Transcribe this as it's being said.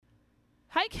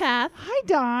Hi, Kath. Hi,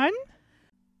 Don.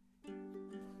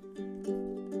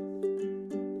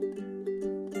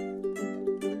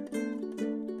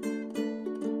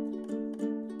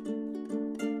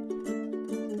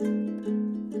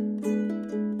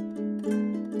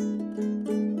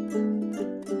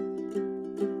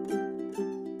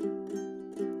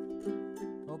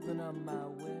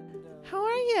 How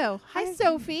are you? Hi,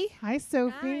 Sophie. Hi,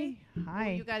 Sophie. Hi.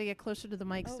 Oh, you got to get closer to the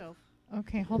mic, Soph.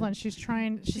 Okay, hold on. She's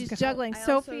trying. She's got- juggling.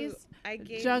 Sophie's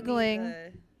juggling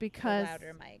the because.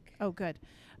 louder mic. Oh, good.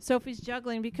 Sophie's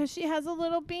juggling because she has a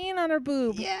little bean on her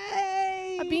boob.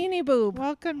 Yay! A beanie boob.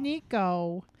 Welcome,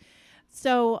 Nico.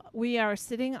 So we are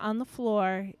sitting on the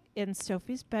floor in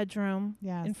Sophie's bedroom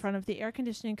Yes. in front of the air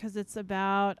conditioning because it's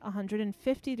about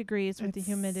 150 degrees with the It's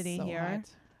humidity so here. hot.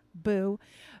 Boo.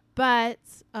 But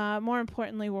more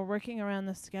importantly, we're working around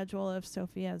the schedule of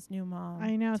Sophie as new mom.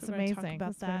 I know, So it's we're gonna talk amazing. about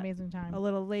It's been an that amazing time. a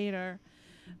little later.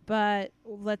 But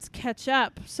let's catch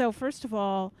up. So first of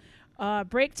all,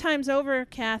 break time's over,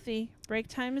 Kathy. Break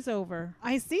time is over.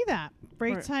 I see that.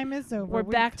 Break We're- time is over. We're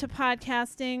back to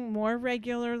podcasting more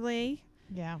regularly.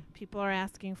 Yeah. People are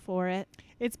asking for it.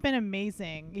 It's been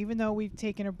amazing. Even though we've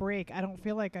taken a break, I don't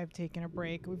feel like I've taken a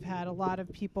break. We've had a lot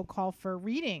of people call for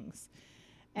readings.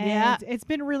 And Yeah. it's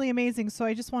been really amazing. So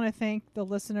I just want to thank the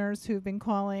listeners who've been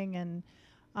calling and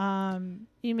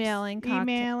Emailing,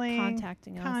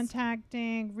 contacting us.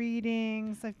 contacting,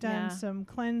 readings. I've done Yeah. some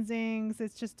cleansings.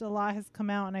 It's just a lot has come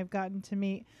out, and I've gotten to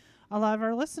meet a lot of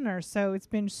our listeners. So it's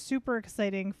been super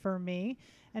exciting for me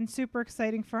and super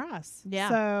exciting for us. Yeah.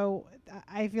 So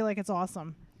I feel like it's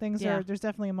awesome. Yeah. There's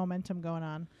definitely a momentum going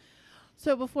on.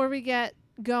 So before we get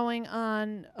going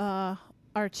on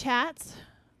our chats,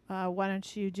 why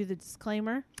don't you do the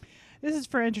disclaimer? This is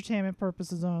for entertainment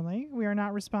purposes only. We are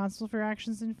not responsible for your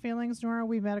actions and feelings, nor are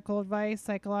we medical advice,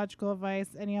 psychological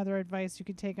advice, any other advice you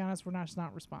could take on us. We're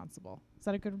not responsible. Is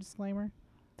that a good disclaimer?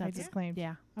 That's disclaimed.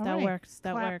 Yeah, All that right. works.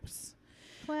 That Clap. works.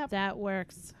 Clap. That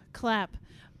works. Clap.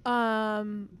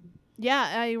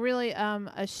 Yeah, I really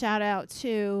a shout out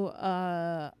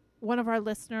to one of our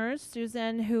listeners,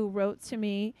 Susan, who wrote to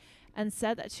me and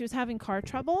said that she was having car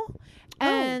trouble.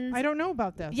 And I don't know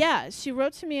about this. yeah, she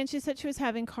wrote to me and she said she was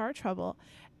having car trouble.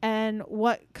 And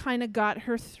what kind of got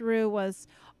her through was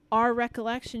our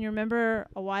recollection. You remember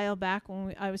a while back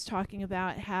when I was talking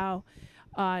about how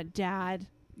dad's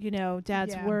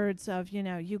Yeah. words of,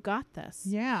 you got this.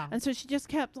 Yeah. And so she just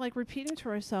kept like repeating to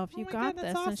herself, Oh you my got God,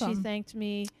 this. that's And she awesome. thanked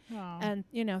me Oh. and,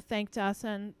 thanked us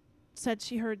and said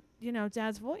she heard,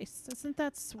 Dad's voice. Isn't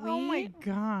that sweet? Oh my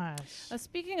gosh.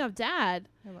 Speaking of Dad,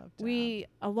 I love that.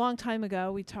 a long time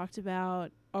ago, we talked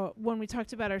about, when we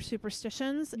talked about our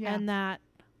superstitions Yeah. and that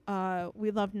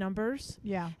we love numbers.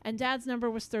 Yeah. And Dad's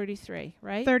number was 33,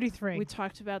 right? 33. We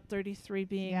talked about 33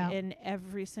 being Yeah. in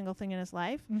every single thing in his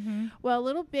life. Mm-hmm. Well,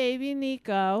 little baby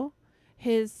Nico,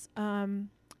 his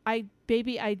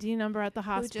baby ID number at the Who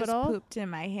hospital. just pooped in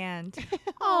my hand as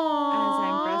Aww.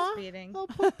 I'm breastfeeding. Little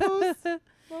poo-poos.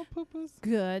 Little poo-poos.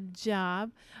 Good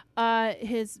job.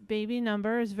 His baby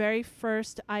number, his very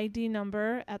first ID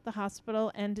number at the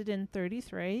hospital ended in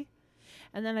 33.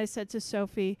 And then I said to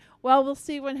Sophie, well, we'll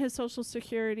see when his social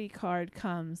security card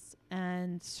comes.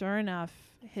 And sure enough,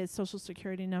 his social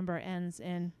security number ends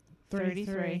in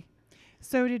 33.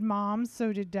 So did Mom's.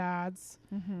 So did Dad's.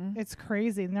 Mm-hmm. It's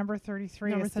crazy. Number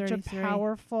 33 Number is such 33. a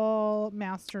powerful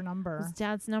master number. His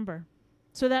dad's number.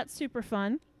 So that's super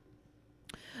fun.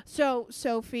 So,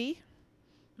 Sophie,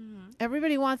 Mhm.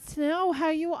 everybody wants to know how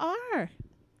you are.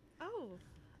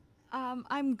 Oh,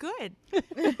 I'm good.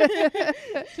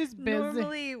 She's busy.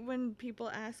 Normally, when people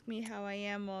ask me how I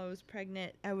am while I was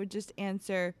pregnant, I would just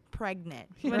answer pregnant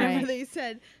whenever Right. they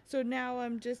said. So now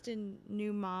I'm just in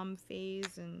new mom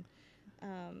phase, and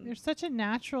You're such a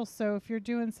natural, Soph. You're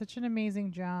doing such an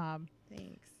amazing job.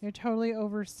 thanks. You're totally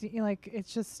overseeing. Like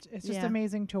it's just Yeah.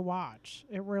 amazing to watch.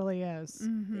 It really is.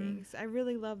 Mm-hmm. Thanks. I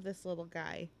really love this little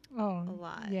guy. Oh, A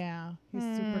lot. Yeah, he's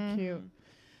super Mm. cute.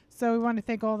 So we want to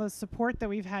thank all the support that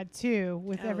we've had too,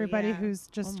 with Oh, everybody yeah. who's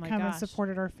just Oh my come and gosh.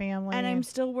 supported our family. And I'm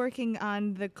still working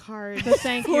on the cards. The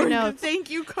thank you for the notes. thank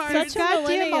you Such cards. a goddamn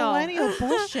millennial. millennial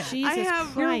bullshit. Jesus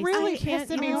have- You're Christ. really I can't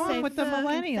pissing me even off say with the fucking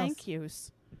millennials. Thank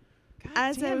yous. God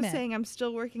As I damn was it. saying, I'm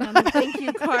still working on the thank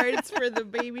you cards for the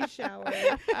baby shower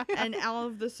and all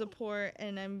of the support,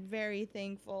 and I'm very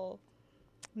thankful.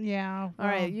 Yeah. All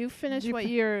right, well, you finish you what fi-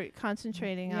 you're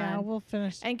concentrating Yeah, on. we'll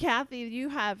finish. And Kathy, you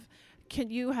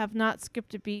have not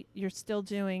skipped a beat. You're still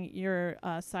doing your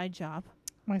side job.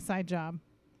 My side job.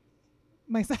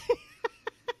 My side.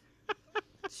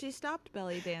 She stopped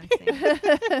belly dancing.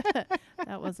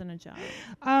 That wasn't a job.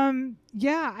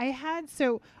 Yeah,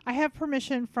 I have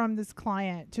permission from this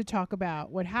client to talk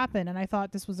about what happened, and I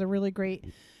thought this was a really great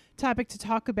topic to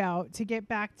talk about. To get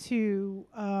back to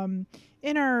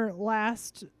in our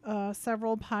last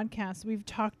several podcasts, we've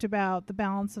talked about the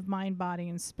balance of mind, body,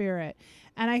 and spirit,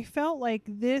 and I felt like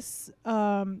this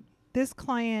this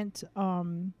client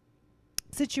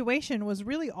situation was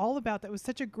really all about that. Was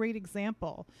such a great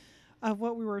example of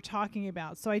what we were talking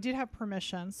about. So I did have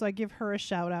permission. So I give her a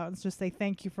shout out and just say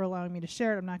thank you for allowing me to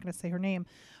share it. I'm not going to say her name,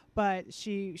 but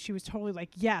she was totally like,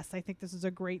 yes, I think this is a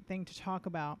great thing to talk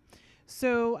about.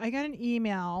 So I got an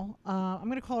email. I'm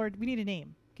going to call her. We need a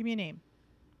name. Give me a name.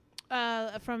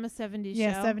 From a 70s show.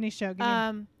 Yeah, 70s show.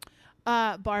 Give me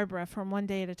Barbara from One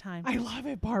Day at a Time. I love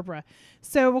it, Barbara.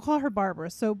 So we'll call her Barbara.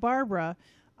 So Barbara,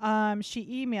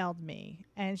 she emailed me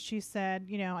and she said,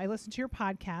 I listened to your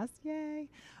podcast. Yay.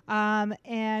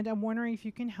 And I'm wondering if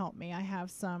you can help me. I have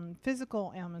some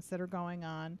physical ailments that are going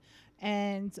on,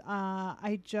 and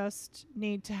I just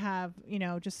need to have,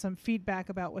 just some feedback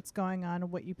about what's going on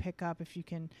and what you pick up, if you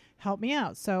can help me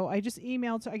out. So I just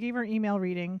I gave her an email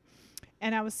reading,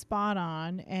 and I was spot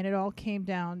on, and it all came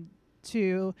down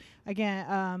to,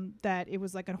 again, that it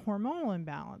was like a hormonal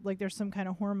imbalance, like there's some kind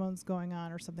of hormones going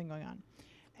on or something going on.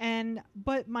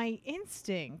 But my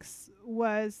instincts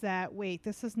was that, wait,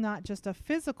 this is not just a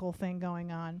physical thing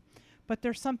going on, but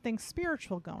there's something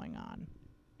spiritual going on.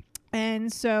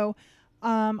 And so,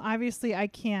 obviously I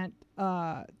can't,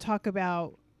 talk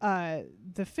about,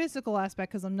 the physical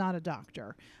aspect because I'm not a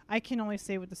doctor. I can only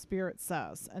say what the spirit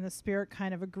says, and the spirit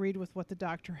kind of agreed with what the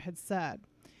doctor had said.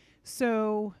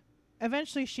 So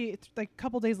eventually a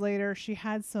couple days later, she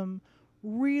had some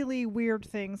really weird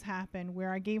things happen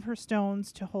where I gave her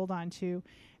stones to hold on to,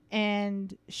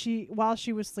 and while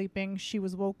she was sleeping, she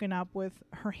was woken up with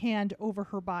her hand over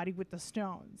her body with the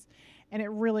stones, and it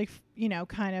really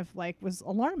kind of like was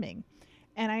alarming.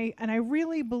 And I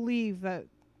really believe that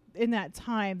in that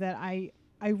time that I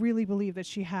really believe that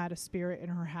she had a spirit in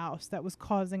her house that was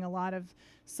causing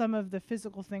some of the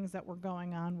physical things that were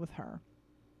going on with her.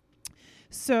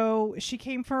 So she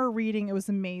came for a reading. It was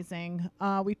amazing.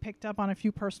 We picked up on a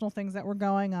few personal things that were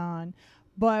going on.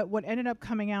 But what ended up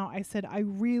coming out, I said, I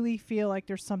really feel like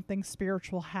there's something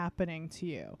spiritual happening to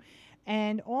you.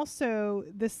 And also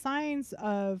the signs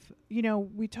of,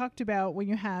 we talked about when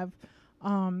you have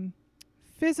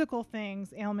physical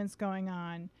things, ailments going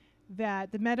on,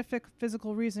 that the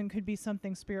metaphysical reason could be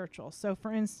something spiritual. So,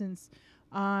 for instance,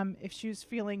 if she was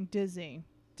feeling dizzy,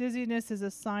 dizziness is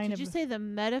a sign Did you say the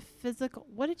metaphysical?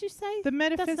 What did you say? The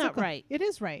metaphysical. That's not right. It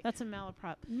is right. That's a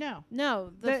malaprop. No.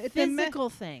 No, the physical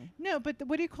thing. No, but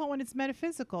what do you call it when it's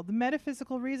metaphysical? The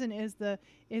metaphysical reason is the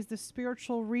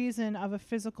spiritual reason of a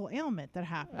physical ailment that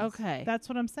happens. Okay. That's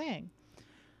what I'm saying.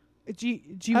 Do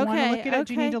you want to look it up?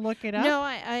 Do you need to look it up? No,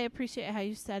 I appreciate how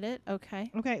you said it. Okay.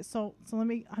 Okay, so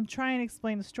I'm trying to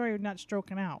explain the story of not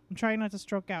stroking out. I'm trying not to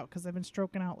stroke out because I've been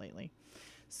stroking out lately.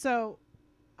 So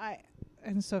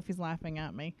and Sophie's laughing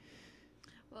at me.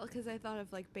 Well, because I thought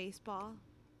of like baseball.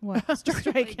 What?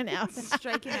 Striking out.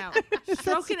 Striking out.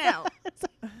 Stroking out.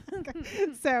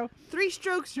 So 3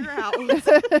 strokes, you're out.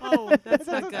 Oh, that's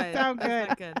not good. That sound good. That's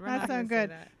not good. We're That not sound gonna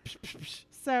good.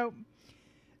 say that.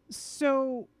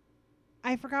 So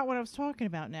I forgot what I was talking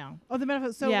about now. Oh, the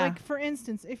metaphysical. So, Yeah. like, for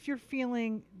instance, if you're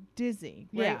feeling dizzy,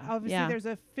 right? Yeah. Obviously, Yeah. there's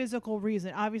a physical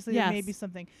reason. Obviously, there may Yes. be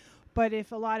something. But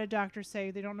if a lot of doctors say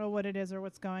they don't know what it is or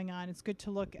what's going on, it's good to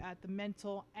look at the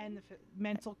mental, and the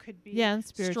mental could be Yeah, and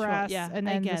spiritual. stress, Yeah, and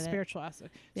I then the get it. spiritual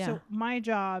aspect. Yeah. So my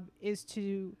job is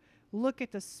to look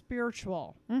at the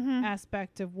spiritual Mm-hmm.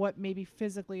 aspect of what maybe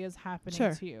physically is happening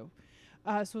Sure. to you.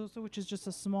 So which is just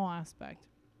a small aspect.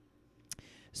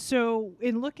 So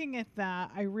in looking at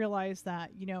that, I realized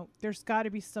that, there's got to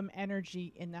be some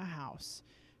energy in the house.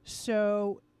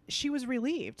 So she was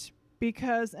relieved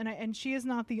because, and she is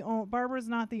not Barbara's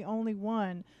not the only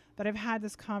one that I've had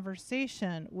this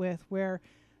conversation with where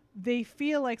they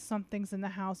feel like something's in the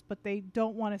house, but they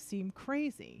don't want to seem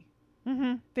crazy.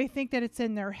 Mm-hmm. They think that it's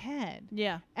in their head.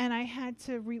 Yeah. And I had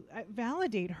to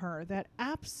validate her that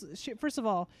first of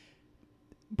all,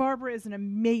 Barbara is an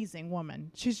amazing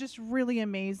woman. She's just really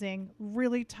amazing,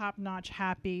 really top-notch,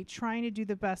 happy, trying to do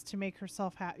the best to make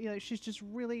herself happy. She's just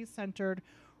really centered,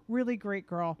 really great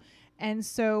girl. And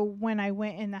so when I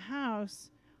went in the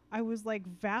house, I was like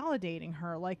validating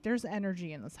her, like there's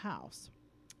energy in this house.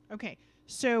 Okay,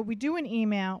 so we do an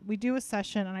email, we do a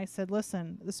session, and I said,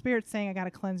 listen, the spirit's saying I got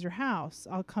to cleanse your house.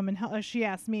 I'll come and help. She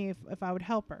asked me if I would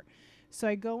help her. So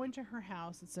I go into her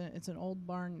house. It's an old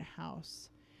barn house.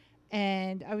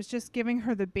 And I was just giving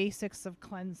her the basics of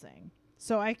cleansing.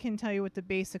 So I can tell you what the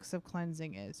basics of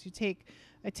cleansing is. You take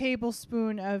a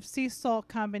tablespoon of sea salt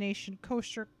combination,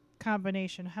 kosher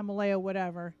combination, Himalaya,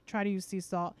 whatever. Try to use sea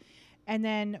salt. And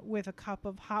then with a cup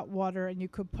of hot water, and you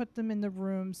could put them in the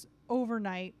rooms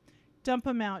overnight, dump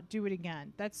them out, do it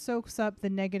again. That soaks up the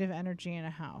negative energy in a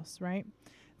house, right?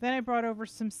 Then I brought over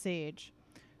some sage.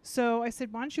 So I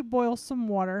said, why don't you boil some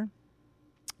water,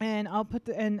 and I'll put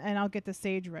and I'll get the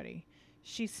sage ready.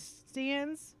 She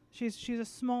stands. She's a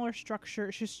smaller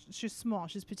structure. She's small.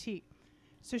 She's petite.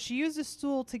 So she used a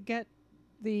stool to get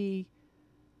the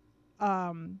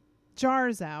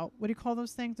jars out. What do you call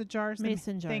those things? The jars.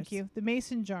 Mason jars. Thank you. The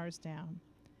mason jars down.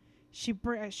 She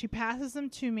passes them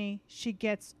to me. She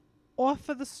gets off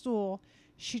of the stool.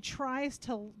 She tries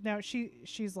to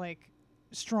she's like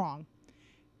strong.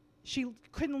 She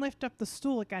couldn't lift up the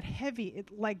stool. It got heavy. It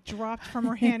like dropped from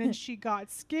her hand, and she got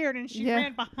scared, and she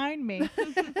ran behind me,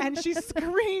 and she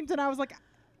screamed, and I was like,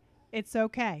 "It's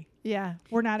okay. Yeah.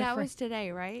 We're not That afraid." was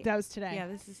today, right? That was today. Yeah,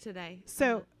 this is today.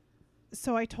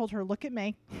 So I told her, "Look at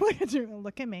me.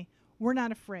 Look at me. We're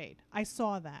not afraid. I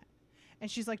saw that."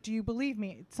 And she's like, "Do you believe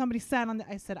me?" Somebody sat on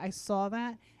I said, "I saw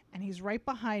that, and he's right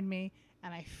behind me,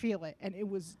 and I feel it." And it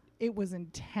was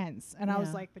intense. And I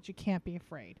was like, "But you can't be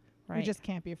afraid. Right. You just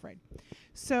can't be afraid."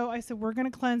 So I said, "We're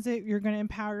going to cleanse it. You're going to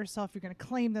empower yourself. You're going to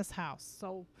claim this house."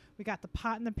 So we got the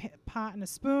pot and pot and a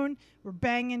spoon. We're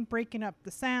banging, breaking up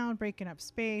the sound, breaking up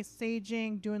space,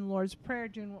 saging, doing the Lord's Prayer,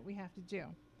 doing what we have to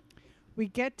do. We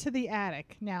get to the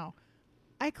attic. Now,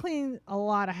 I clean a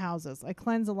lot of houses. I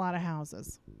cleanse a lot of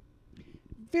houses.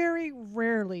 Very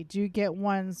rarely do you get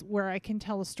ones where I can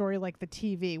tell a story like the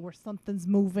TV where something's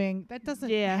moving. That doesn't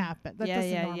happen. That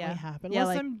doesn't normally happen. Yeah,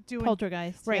 unless like I'm doing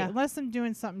poltergeist. right. Yeah. Unless I'm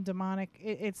doing something demonic,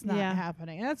 it's not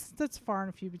happening. And that's far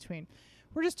and few between.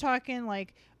 We're just talking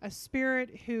like a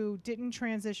spirit who didn't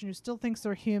transition, who still thinks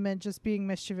they're human, just being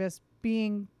mischievous,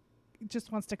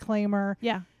 just wants to claim her.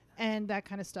 Yeah. And that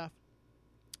kind of stuff.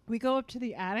 We go up to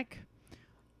the attic.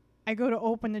 I go to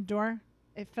open the door.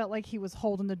 It felt like he was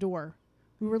holding the door.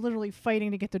 We were literally fighting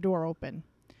to get the door open.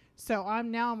 So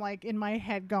I'm like in my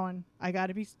head going, I got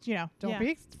to be, don't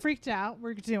be freaked out.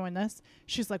 We're doing this.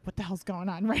 She's like, what the hell's going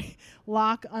on? Right?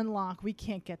 Lock, unlock. We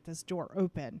can't get this door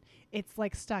open. It's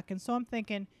like stuck. And so I'm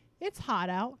thinking, it's hot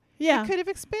out. Yeah. It could have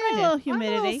expanded. A little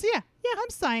humidity. Yeah. I'm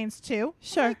science too.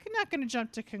 Sure. I'm not going to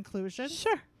jump to conclusions.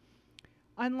 Sure.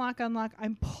 Unlock.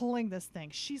 I'm pulling this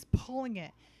thing. She's pulling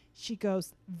it. She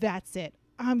goes, that's it.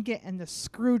 I'm getting the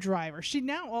screwdriver.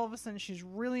 All of a sudden, she's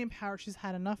really empowered. She's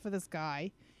had enough of this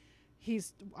guy.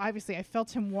 He's obviously, I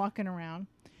felt him walking around.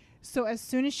 So as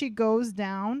soon as she goes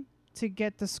down to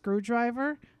get the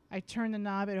screwdriver, I turn the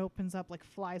knob. It opens up, like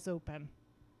flies open.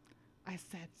 I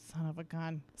said, son of a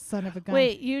gun.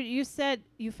 Wait, you said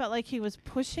you felt like he was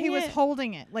pushing it? He was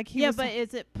holding it. Like he was. Yeah, but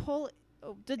is it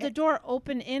did the door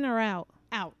open in or out?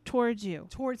 Out. Towards you.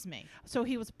 Towards me. So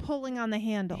he was pulling on the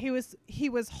handle. He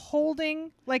was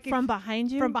holding like from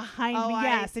behind you? From behind me.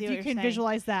 Yes, if you can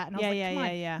visualize that. And I was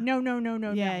like, yeah. No.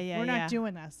 We're not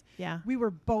doing this. Yeah. We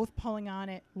were both pulling on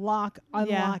it. Lock,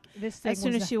 unlock. This thing as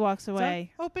soon as she walks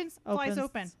away. So flies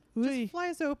open. Just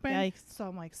flies open. Yikes. So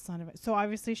I'm like, son of it. So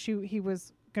obviously he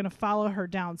was gonna follow her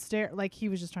downstairs. Like he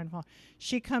was just trying to follow.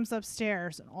 She comes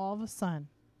upstairs, and all of a sudden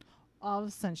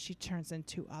she turns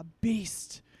into a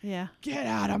beast. Yeah. Get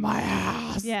out of my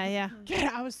house. Yeah.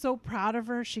 I was so proud of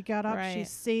her. She got up, she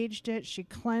saged it, she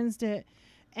cleansed it.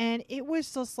 And it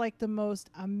was just like the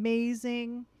most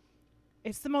amazing,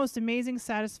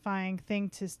 satisfying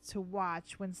thing to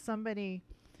watch when somebody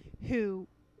who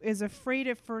is afraid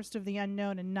at first of the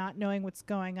unknown and not knowing what's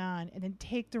going on, and then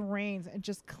take the reins and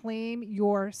just claim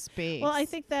your space. Well, I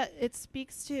think that it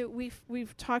speaks to,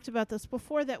 we've talked about this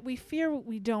before, that we fear what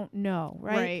we don't know,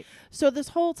 right? So this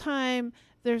whole time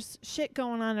there's shit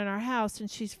going on in our house, and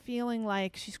she's feeling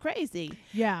like she's crazy.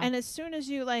 Yeah. And as soon as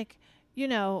you one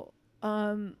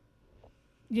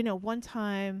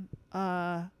time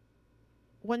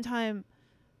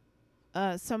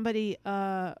somebody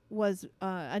was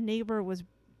a neighbor was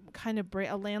kind of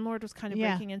a landlord was kind of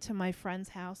breaking into my friend's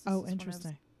house. Oh,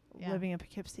 interesting. Living in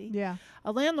Poughkeepsie. Yeah.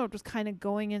 A landlord was kind of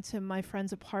going into my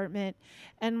friend's apartment,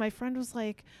 and my friend was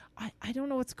like, I don't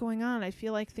know what's going on. I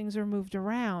feel like things are moved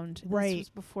around. Right. This was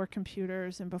before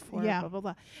computers and before blah, blah,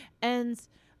 blah. And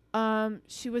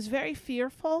she was very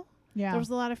fearful. Yeah. There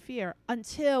was a lot of fear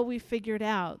until we figured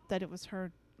out that it was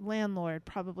her landlord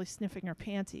probably sniffing her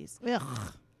panties.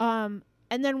 Ugh. And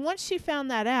then once she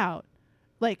found that out,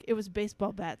 like it was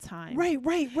baseball bat time. Right.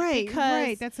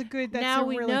 Because that's now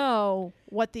we know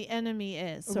what the enemy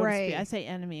is. So to speak. I say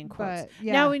enemy in quotes. But,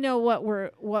 yeah. Now we know what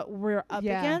we're up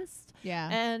against. Yeah.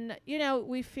 And,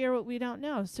 we fear what we don't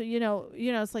know. So,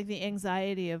 it's like the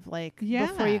anxiety of like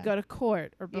before you Yeah. go to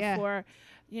court or Yeah. before,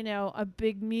 a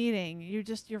big meeting. You're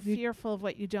fearful of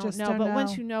what you don't just know. don't But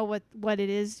once know. you know what it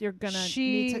is you're going to need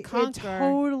She to conquer. It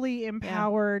totally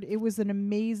empowered. It was an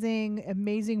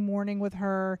amazing morning with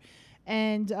her.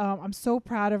 And I'm so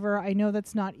proud of her. I know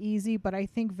that's not easy, but I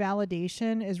think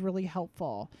validation is really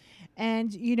helpful.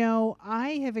 And,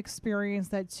 I have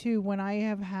experienced that too when I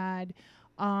have had,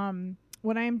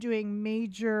 when I'm doing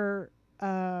major,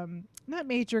 not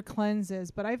major cleanses,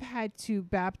 but I've had to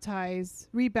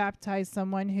rebaptize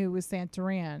someone who was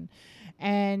Santorin.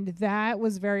 And that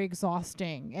was very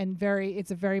exhausting and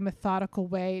it's a very methodical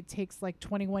way. It takes like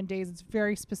 21 days. It's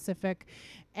very specific.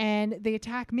 And they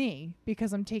attack me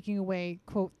because I'm taking away,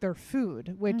 quote, their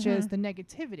food, which is the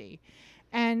negativity.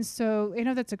 And so I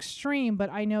know that's extreme,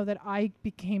 but I know that I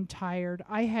became tired.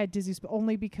 I had dizziness, but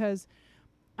only because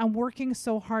I'm working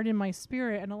so hard in my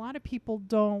spirit. And a lot of people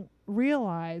don't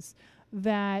realize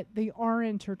that they are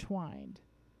intertwined.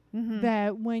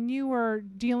 That when you are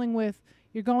dealing with,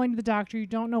 you're going to the doctor, you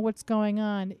don't know what's going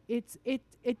on,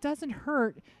 it doesn't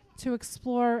hurt to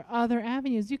explore other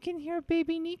avenues. You can hear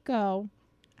baby Nico.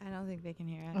 I don't think they can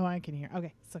hear it. Oh, I can hear.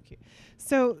 Okay, so cute.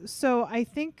 So I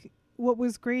think what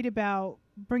was great about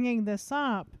bringing this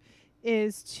up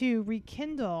is to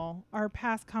rekindle our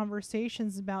past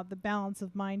conversations about the balance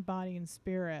of mind, body, and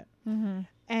spirit.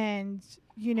 And,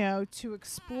 to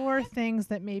explore things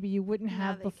that maybe you wouldn't Now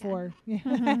have they before.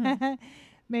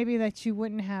 Maybe that you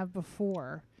wouldn't have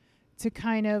before, to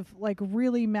kind of like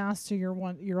really master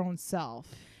your own self.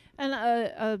 And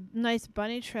a nice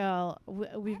bunny trail,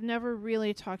 we've never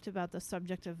really talked about the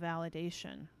subject of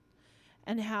validation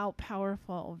and how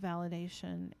powerful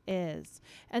validation is.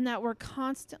 And that we're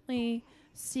constantly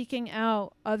seeking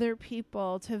out other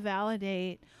people to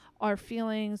validate our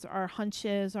feelings, our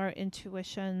hunches, our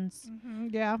intuitions.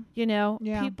 Yeah.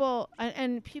 Yeah. People,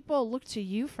 and people look to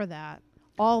you for that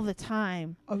all the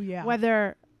time. Oh, yeah.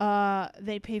 Whether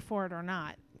they pay for it or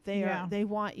not. They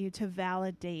want you to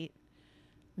validate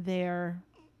their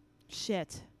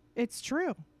shit. It's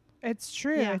true.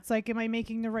 Yeah. It's like, am I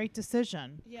making the right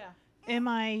decision? Yeah. Am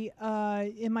I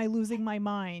losing my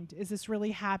mind? Is this really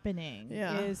happening?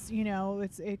 Yeah.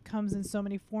 It comes in so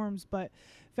many forms, but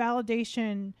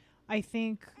validation, I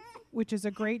think, which is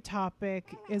a great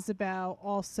topic, is about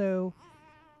also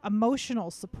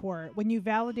emotional support. When you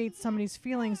validate somebody's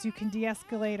feelings, you can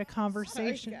de-escalate a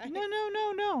conversation. Sorry,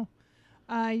 guys.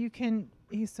 No. You can.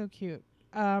 He's so cute.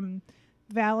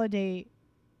 Validate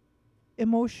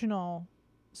emotional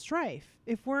strife.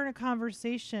 If we're in a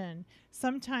conversation,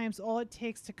 sometimes all it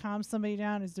takes to calm somebody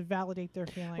down is to validate their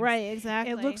feelings. Right,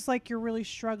 exactly. It looks like you're really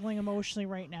struggling emotionally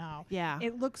right now. Yeah.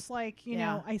 It looks like,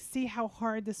 I see how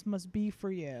hard this must be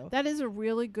for you. That is a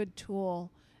really good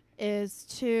tool, is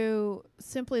to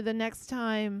simply the next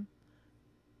time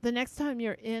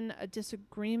you're in a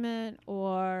disagreement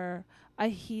or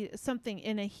something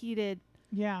in a heated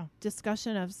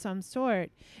discussion of some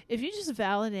sort, if you just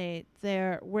validate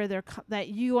that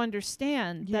you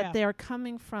understand that they're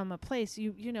coming from a place,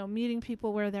 meeting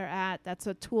people where they're at, that's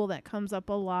a tool that comes up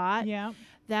a lot. Yeah.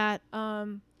 That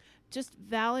just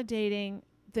validating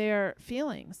their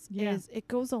feelings it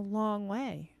goes a long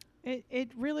way.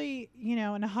 It really,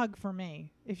 and a hug for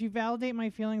me. If you validate my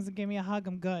feelings and give me a hug,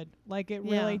 I'm good. Like it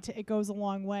really, it goes a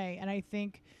long way. And I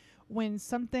think when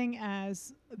something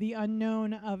as the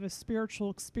unknown of a spiritual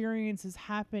experience is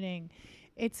happening,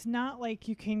 it's not like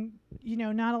you can,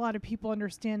 not a lot of people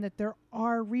understand that there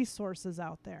are resources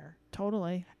out there.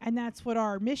 Totally. And that's what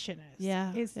our mission is.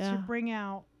 Yeah. Is to bring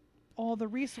out all the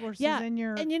resources in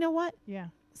your... And you know what? Yeah.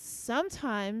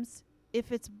 Sometimes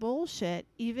if it's bullshit,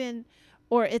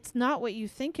 or it's not what you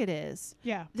think it is,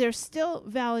 there's still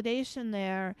validation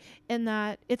there in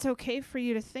that it's okay for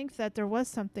you to think that there was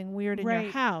something weird in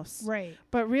your house. Right.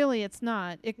 But really it's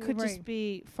not. It could just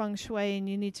be feng shui and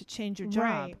you need to change your job.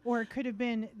 Right. Or it could have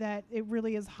been that it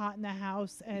really is hot in the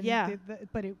house and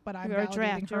but I'm or a validating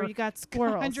draft, her. or you got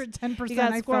squirrels. 110%. You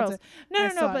got squirrels. I felt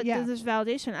it. No, but there's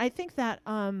validation. I think that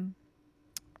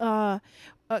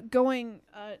going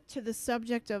to the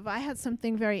subject of, I had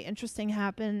something very interesting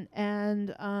happen,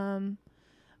 and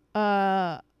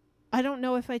I don't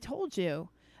know if I told you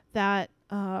that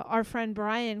our friend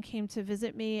Brian came to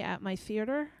visit me at my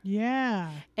theater.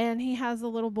 Yeah. And he has a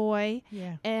little boy.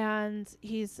 Yeah. And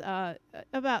he's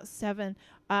about 7.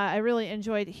 I really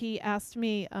enjoyed. He asked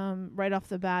me right off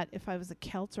the bat if I was a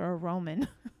Celt or a Roman.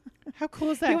 How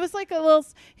cool is that? He was like a little.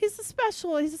 He's a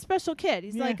special kid.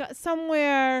 He's like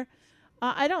somewhere.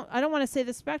 I don't want to say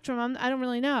the spectrum. I don't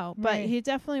really know, but he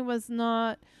definitely was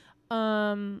not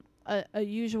a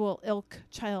usual ilk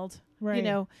child, Right. you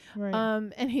know. Right.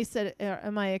 And he said,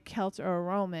 am I a Celt or a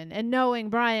Roman? And knowing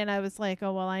Brian, I was like,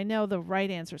 oh, well, I know the right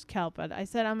answer is Celt, but I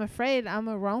said, I'm afraid I'm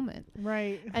a Roman.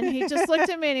 right. And he just looked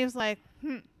at me and he was like,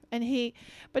 And he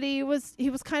was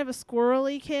kind of a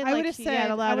squirrely kid. I like would have he had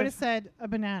said, a lot of said a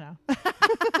banana.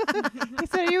 He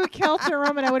said, "Are you a Celt or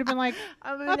Roman?" I would have been like,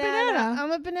 I'm a banana.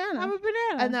 I'm a banana. "I'm a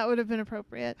banana." And that would have been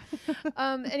appropriate.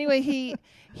 Anyway,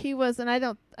 he was, and I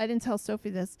didn't tell Sophie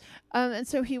this. And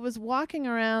so he was walking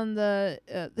around the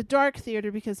dark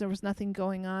theater because there was nothing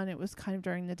going on. It was kind of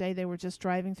during the day. They were just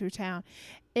driving through town,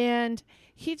 and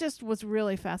he just was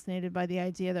really fascinated by the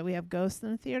idea that we have ghosts in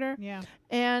the theater. yeah.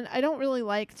 And I don't really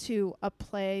like to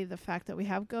upplay the fact that we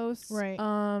have ghosts, Right.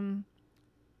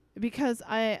 because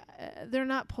they're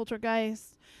not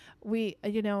poltergeists. We,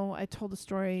 I told the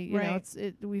story. You know,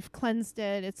 Right. we've cleansed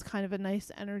it. It's kind of a nice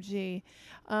energy,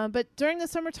 but during the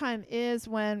summertime is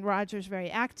when Roger's very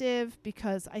active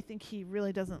because I think he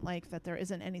really doesn't like that there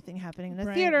isn't anything happening in the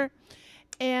Right. theater.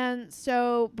 And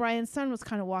so Brian's son was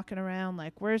kind of walking around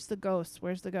like, "Where's the ghost?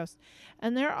 Where's the ghost?"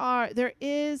 And there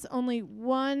is only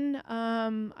one,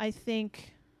 I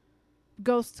think,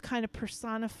 ghost kind of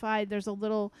personified. There's a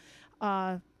little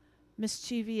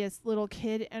mischievous little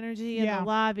kid energy in the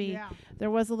lobby. Yeah. There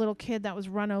was a little kid that was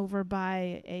run over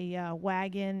by a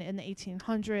wagon in the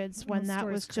 1800s when that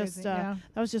was just that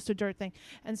was just a dirt thing.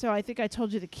 And so I think I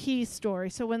told you the key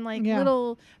story. So when like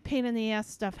little pain in the ass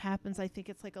stuff happens, I think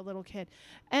it's like a little kid.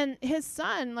 And his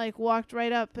son like walked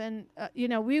right up and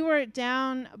we were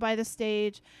down by the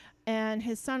stage and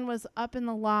his son was up in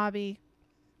the lobby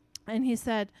and he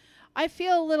said, "I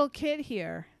feel a little kid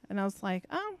here." And I was like,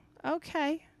 "Oh,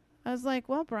 okay." I was like,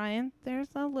 "Well, Brian, there's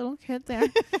a little kid there."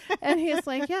 And he's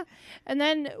like, "Yeah." And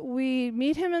then we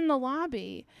meet him in the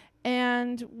lobby.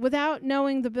 And without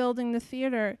knowing the building, the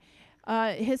theater,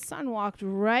 his son walked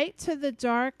right to the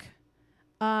dark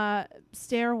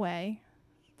stairway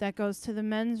that goes to the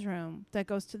men's room, that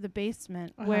goes to the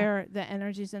basement where the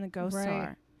energies and the ghosts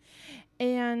are.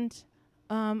 And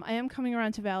I am coming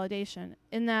around to validation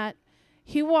in that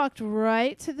he walked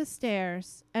right to the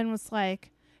stairs and was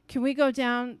like, "Can we go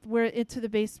down to the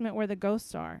basement where the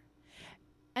ghosts are?"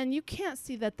 And you can't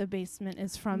see that the basement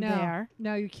is from there.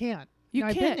 No, you can't. You No,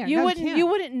 I've been can't. there. You No, you wouldn't. can't. You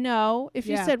wouldn't know if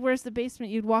you Yeah. said, "Where's the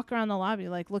basement?" You'd walk around the lobby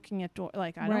like looking at door.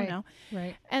 Like I don't know.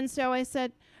 Right. And so I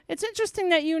said, "It's interesting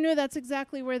that you knew that's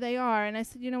exactly where they are." And I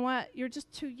said, "You know what? You're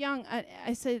just too young."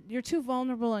 I said, "You're too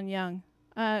vulnerable and young.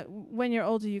 When you're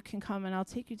older, you can come and I'll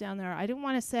take you down there." I didn't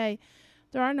want to say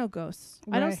there are no ghosts.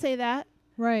 I don't Right. say that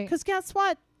Right. because guess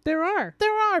what? There are.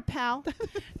 There are, pal.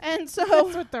 And so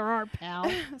That's what there are,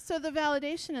 pal. so the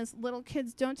validation is little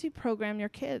kids, don't deprogram your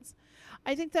kids.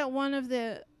 I think that one of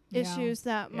the issues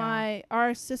that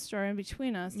our sister in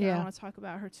between us, I don't want to talk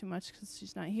about her too much because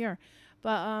she's not here,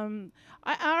 but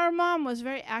our mom was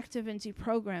very active in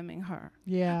deprogramming her.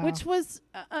 Yeah. Which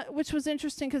was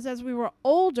interesting because as we were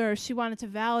older, she wanted to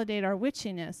validate our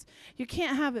witchiness. You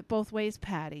can't have it both ways,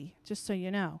 Patty, just so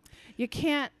you know. You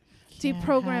can't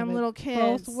deprogram little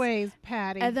kids both ways,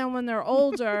 Patty. and then when they're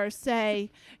older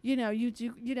say, you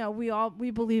do,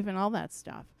 we believe in all that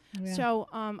stuff. Yeah. So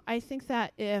I think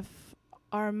that if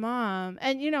our mom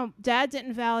and Dad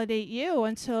didn't validate you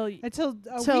until a till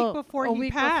week before a he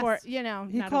week passed. before, He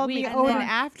not called a me week, And over. then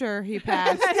after he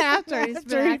passed. and after he's After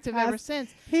been he active ever passed.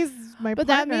 since. He's my But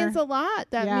partner. that means a lot.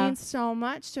 That Yeah. means so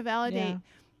much to validate. Yeah.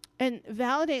 And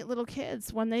validate little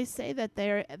kids when they say that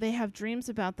they have dreams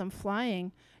about them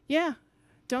flying. Yeah.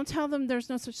 Don't tell them there's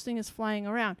no such thing as flying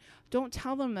around. Don't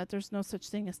tell them that there's no such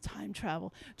thing as time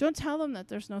travel. Don't tell them that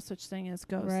there's no such thing as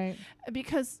ghosts. Right.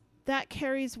 Because that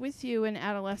carries with you in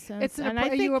adolescence. It's and I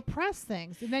think you oppress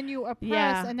things, and then you oppress,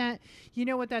 Yeah. and that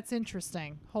what that's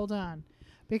interesting. Hold on,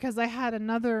 because I had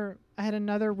another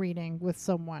reading with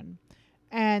someone,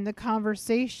 and the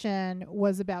conversation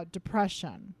was about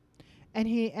depression,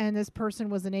 and this person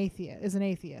was an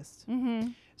atheist.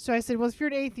 Mhm. So I said, well, if you're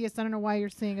an atheist, I don't know why you're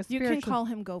seeing a You spiritual. can call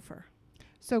him Gopher.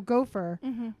 So Gopher,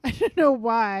 Mhm. I don't know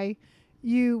why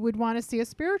you would want to see a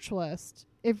spiritualist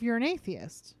if you're an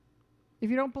atheist. If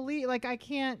you don't believe, like I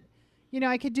can't,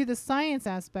 I could do the science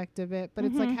aspect of it, but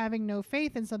it's like Mhm. having no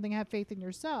faith in something, have faith in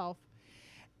yourself.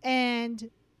 And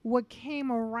what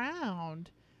came around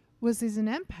was he's an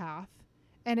empath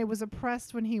and it was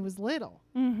oppressed when he was little.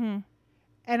 Mhm.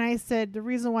 And I said, the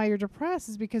reason why you're depressed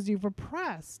is because you've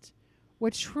oppressed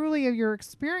what truly your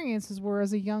experiences were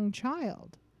as a young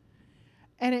child.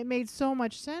 And it made so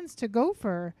much sense to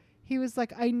Gopher. he was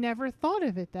like, I never thought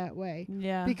of it that way.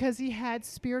 Yeah. Because he had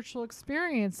spiritual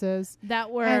experiences that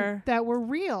and were that were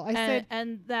real. I said,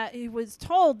 and that he was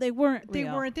told they weren't they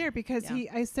real. weren't there because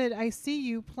Yeah. I said, I see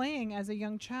you playing as a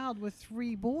young child with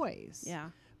 3 boys. Yeah.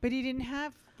 But he didn't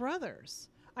have brothers.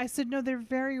 I said, no, they're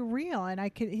very real. And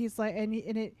he's like, and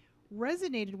it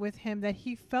resonated with him that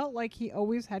he felt like he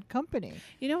always had company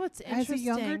You know what's interesting? as a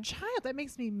younger child. That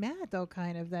makes me mad though,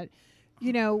 kind of that,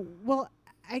 well,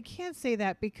 I can't say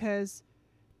that because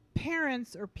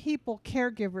parents or people,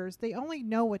 caregivers, they only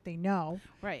know what they know.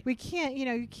 Right. We can't, you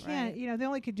can't, Right. they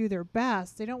only could do their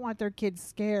best. They don't want their kids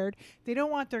scared. They don't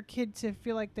want their kid to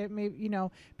feel like that maybe,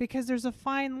 because there's a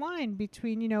fine line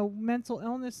between, mental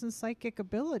illness and psychic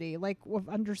ability, like of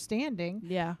understanding.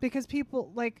 Yeah. Because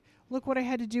people look what I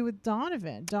had to do with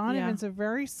Donovan. Donovan's a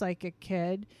very psychic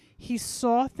kid. He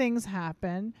saw things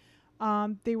happen.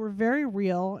 They were very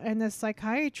real. And the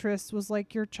psychiatrist was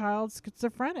like, your child's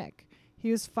schizophrenic. He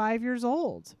was 5 years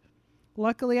old.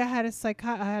 Luckily, I had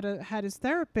had his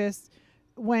therapist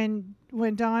when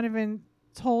Donovan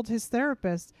told his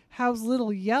therapist, how's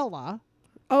little Yella?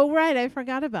 Oh, right. I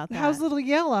forgot about that. How's little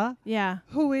Yella? Yeah.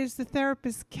 Who is the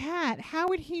therapist's cat? How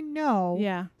would he know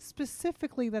Yeah.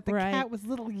 specifically that the Right. cat was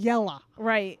little Yella?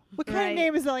 Right. What kind of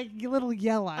name is it, like little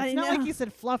Yella? It's I not like know. you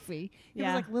said Fluffy. It Yeah.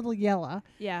 was like little Yella.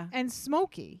 Yeah. And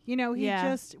Smokey. He Yeah.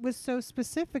 just was so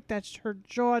specific that her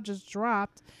jaw just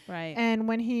dropped. Right. And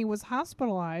when he was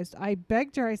hospitalized, I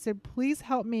begged her. I said, please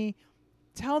help me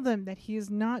tell them that he is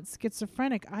not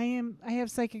schizophrenic. I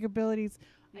have psychic abilities.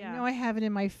 Yeah. I know I have it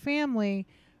in my family,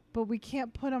 but we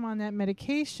can't put him on that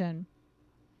medication.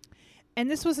 And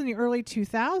this was in the early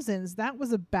 2000s. That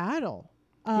was a battle.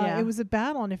 Yeah. It was a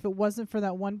battle. And if it wasn't for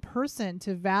that one person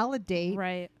to validate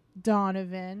Right.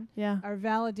 Donovan Yeah. or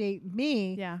validate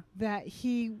me Yeah. that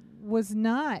he was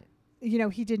not,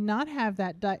 he did not have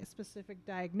that specific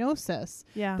diagnosis,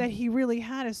 Yeah. that he really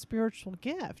had a spiritual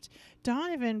gift.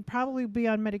 Donovan probably be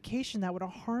on medication that would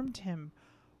have harmed him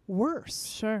worse.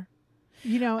 Sure.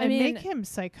 And mean, make him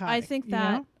psychotic. I think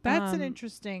that, that's an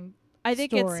interesting I think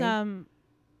story. it's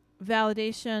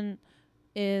validation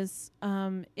is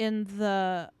in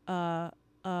the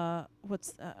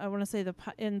what's I want to say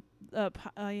in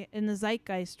the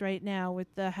zeitgeist right now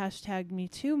with the hashtag Me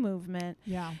Too movement,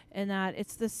 Yeah. and that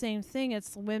it's the same thing.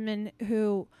 It's women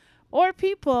who or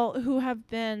people who have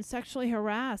been sexually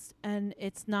harassed and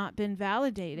it's not been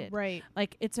validated. Right.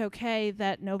 Like it's okay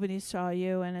that nobody saw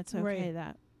you and it's okay Right.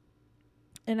 that.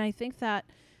 And I think that,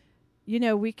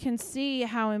 we can see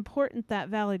how important that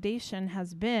validation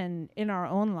has been in our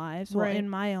own lives. Well, Right. in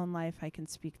my own life, I can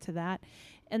speak to that.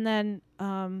 And then,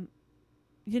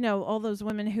 all those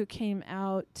women who came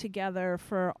out together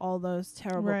for all those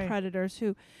terrible Right. predators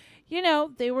who,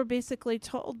 they were basically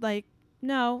told, like,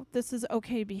 no, this is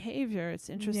okay behavior. It's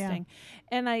interesting.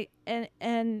 And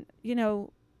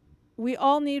we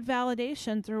all need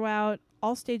validation throughout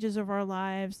all stages of our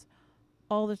lives,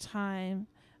 all the time.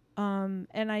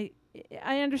 And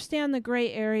I understand the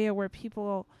gray area where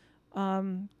people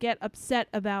get upset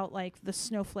about like the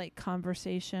snowflake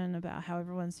conversation about how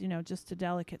everyone's, just a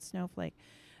delicate snowflake.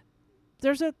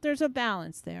 There's a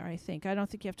balance there, I think. I don't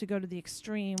think you have to go to the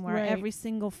extreme where Right. every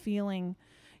single feeling,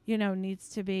 needs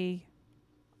to be.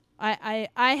 I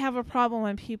have a problem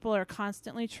when people are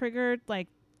constantly triggered, like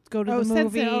go to the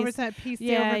movies. Over that PC,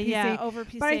 yeah, over PC. yeah, over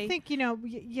PC. But I think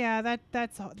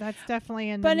that's definitely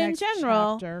in But the in next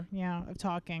general- chapter, of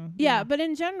talking. Yeah, but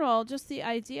in general, just the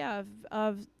idea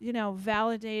of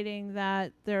validating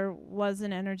that there was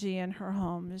an energy in her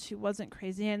home, and she wasn't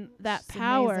crazy, and that It's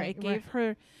power amazing,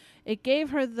 it gave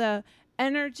her the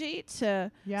energy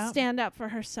to Yeah. stand up for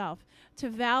herself, to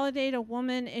validate a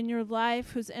woman in your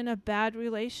life who's in a bad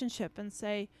relationship, and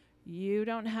say, you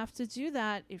don't have to do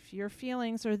that if your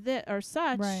feelings are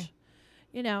such. Right.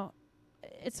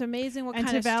 It's amazing what and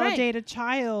kind to of strength. validate a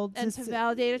child, And to s-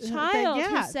 validate a that- child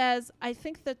yeah. who says, I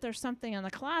think that there's something in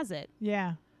the closet.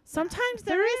 yeah, Sometimes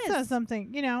there is is.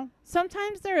 something,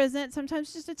 Sometimes there isn't.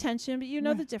 Sometimes just attention, but you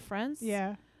know Yeah. the difference.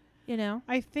 Yeah,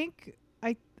 I think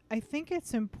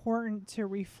it's important to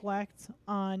reflect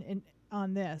on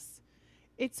this.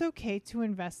 It's okay to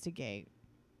investigate.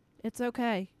 It's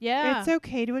okay. Yeah. It's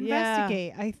okay to Yeah.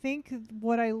 investigate. I think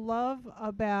what I love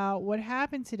about what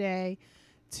happened today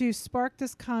to spark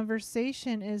this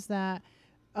conversation is that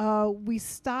we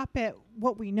stop at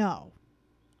what we know,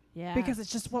 Yeah. because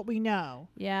it's just what we know.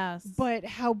 Yes. But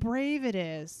how brave it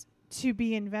is to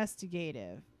be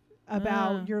investigative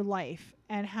about your life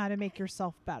and how to make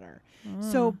yourself better.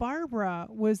 So Mm. Barbara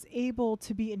was able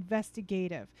to be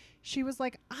investigative. She was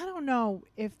like, I don't know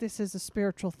if this is a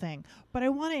spiritual thing, but I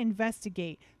want to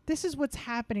investigate. This is what's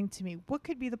happening to me. What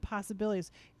could be the possibilities?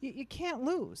 You can't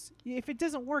lose. If it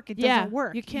doesn't work, it Yeah, doesn't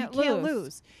work. you can't lose.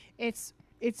 lose. It's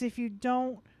if you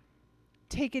don't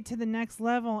take it to the next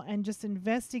level and just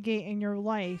investigate in your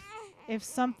life. If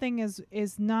something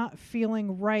is not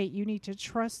feeling right, you need to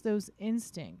trust those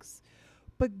instincts.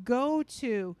 But go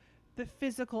to the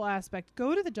physical aspect.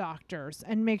 Go to the doctors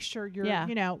and make sure you're,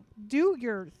 Yeah. do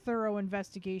your thorough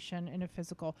investigation in a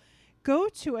physical. Go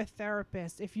to a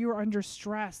therapist if you're under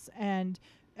stress and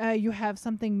you have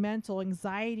something mental,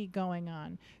 anxiety going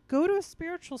on. Go to a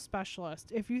spiritual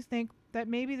specialist if you think that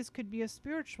maybe this could be a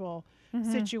spiritual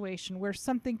situation where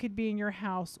something could be in your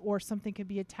house or something could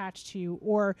be attached to you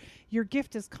or your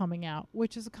gift is coming out,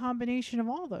 which is a combination of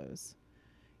all those.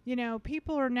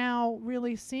 People are now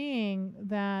really seeing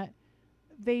that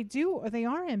they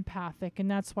are empathic, and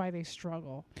that's why they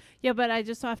struggle. Yeah, but I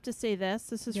just have to say this.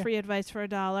 This is Yeah. free advice for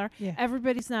 $1. Yeah.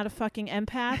 Everybody's not a fucking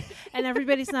empath, and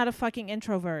everybody's not a fucking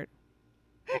introvert.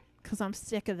 Because I'm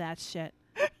sick of that shit.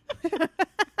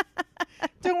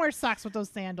 Don't wear socks with those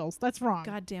sandals. That's wrong.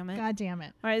 God damn it. God damn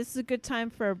it. All right, this is a good time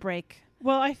for a break.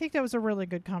 Well, I think that was a really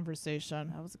good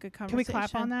conversation. That was a good Can conversation. we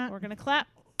clap on that? We're going to clap.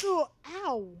 Oh,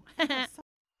 ow.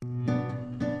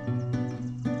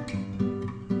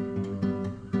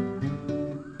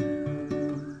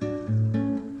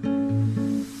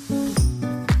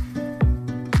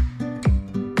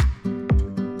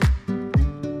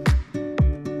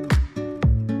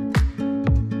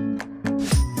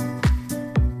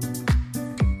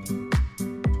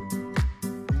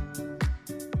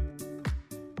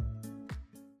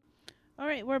 All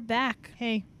right, we're back.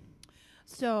 Hey.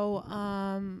 So,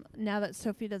 now that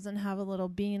Sophie doesn't have a little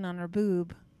bean on her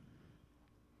boob,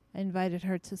 I invited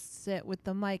her to sit with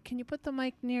the mic. Can you put the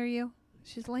mic near you?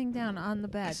 She's laying down on the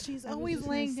bed. She's I was always just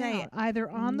gonna laying say, down, either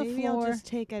on the Maybe floor. I'll just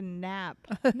take a nap.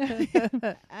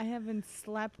 I haven't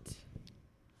slept.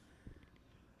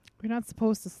 We're not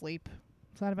supposed to sleep.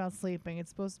 It's not about sleeping. It's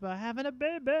supposed to be about having a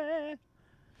baby.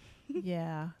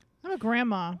 Yeah. I'm a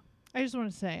grandma. I just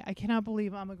want to say, I cannot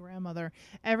believe I'm a grandmother.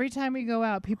 Every time we go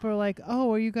out, people are like,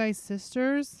 "Oh, are you guys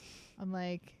sisters?" I'm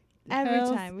like, Every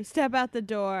 "Hells." time we step out the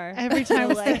door. Every time They're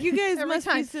we like, step- you guys Every must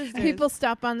be time sisters. people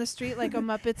stop on the street like a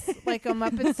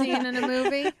Muppet scene in a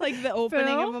movie. like the opening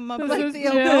Phil, of a this Muppet. Like is the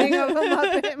Jill. opening of a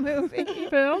Muppet movie.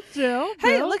 Phil, Jill.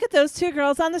 Hey, Bill. look at those two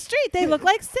girls on the street. They look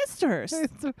like sisters.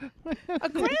 A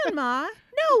grandma?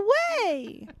 No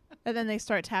way. And then they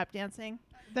start tap dancing,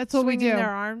 That's what we swinging do. their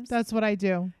arms. That's what I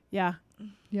do. Yeah,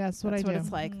 Yes, what that's I what do.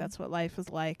 it's like. Mhm. That's what life is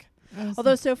like. Yes.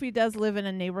 Although Sophie does live in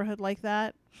a neighborhood like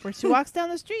that, where she walks down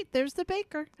the street, there's the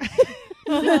baker.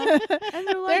 And they're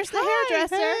like, There's the "Hi,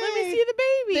 hairdresser. Let me see the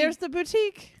baby. There's the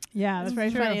boutique. yeah, That's that's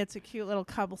very true. funny. It's a cute little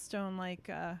cobblestone like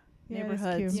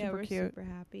neighborhood. cute. Super yeah, we're cute. super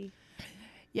happy.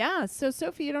 Yeah. So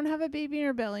Sophie, you don't have a baby in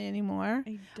your belly anymore.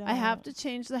 I have don't. to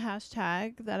change the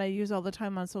hashtag that I use all the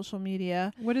time on social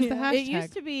media. What is the Yeah. hashtag? It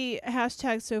used to be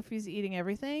hashtag Sophie's eating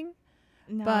everything.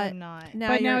 No, but I'm not. Now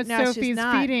but now you're- it's now she's Sophie's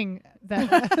not. feeding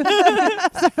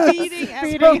that. Feeding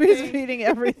Sophie's everything. feeding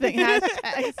everything.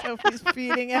 Hashtag Sophie's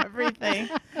feeding everything.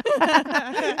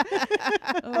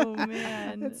 Oh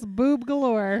man, It's boob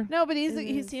galore. No, but he It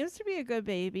is. seems to be a good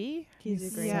baby.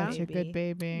 he's a great Yeah. Such a good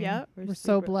baby. Yep. We're so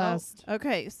super- oh, blessed.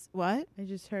 Okay. What? I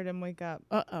just heard him wake up.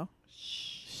 Uh-oh.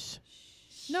 Shh.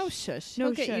 No shush. No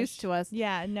He'll get shush. used to us.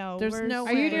 Yeah, no. There's we're no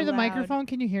Are you way. near the loud. microphone?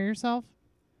 Can you hear yourself?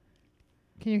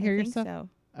 Can you hear I think yourself?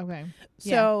 so. Okay.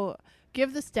 So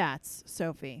give the stats,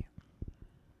 Sophie.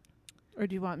 Or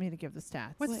do you want me to give the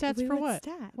stats? What Wait, stats wait, for what?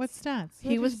 Stats? What stats?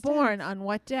 He What was are stats? born on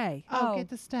what day? Oh, Oh. get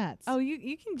the stats. Oh,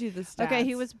 you can do the stats. Okay,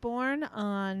 he was born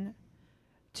on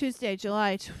Tuesday,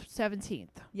 July 17th.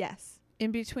 Yes.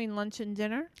 In between lunch and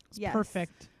dinner, It's Yes.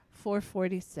 perfect.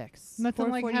 4:46. Nothing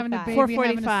like having a 4:45. baby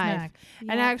having a 4:45. snack.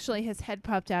 And actually, his head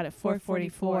popped out at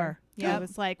 4:44. Yep. I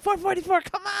was like, 4:44,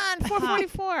 come on,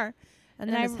 4:44. And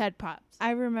then And his I- head popped.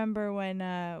 I remember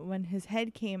when his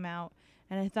head came out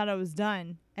and I thought I was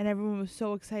done and everyone was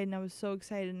so excited and I was so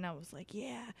excited and I was like,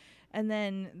 yeah. And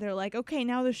then they're like, okay,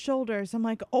 now the shoulders. I'm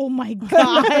like, oh my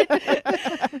God.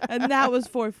 And that was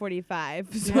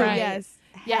 4:45. So Right. yes.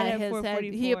 Yeah, head at his head,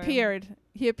 4:44. he appeared.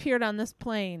 He appeared on this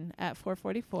plane at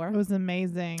 4:44. It was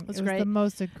amazing. It was great. the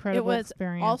most incredible was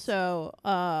experience. Also,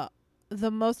 the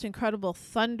most incredible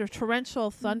torrential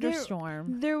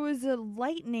thunderstorm. There was a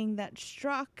lightning that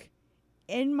struck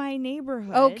in my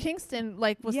neighborhood. Oh, Kingston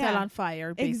was set Yeah. on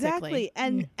fire, basically.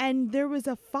 Exactly. And there was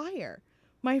a fire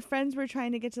my friends were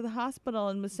trying to get to the hospital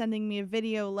and was sending me a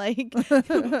video like,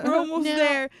 we're almost No.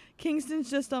 there. Kingston's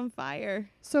just on fire.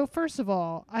 So first of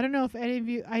all, I don't know if any of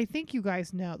you, I think you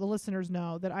guys know, the listeners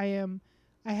know that I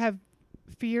have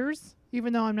fears.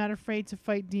 Even though I'm not afraid to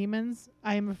fight demons,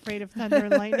 I am afraid of thunder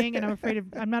and lightning, and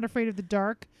I'm not afraid of the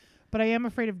dark, but I am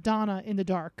afraid of Donna in the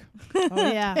dark. Oh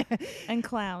yeah. And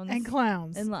clowns. And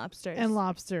clowns. And lobsters. And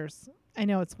lobsters. I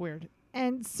know it's weird.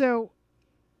 And so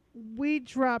we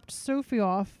dropped Sophie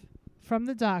off from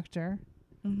the doctor,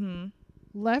 Mm-hmm.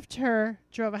 left her,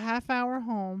 drove a half hour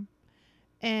home,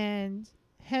 and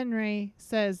Henry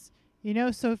says,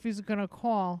 Sophie's going to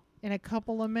call in a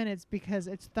couple of minutes because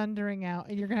it's thundering out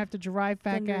and you're going to have to drive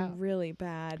back out. Really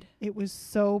bad. It was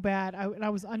so bad. I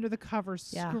was under the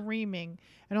covers Yeah. screaming,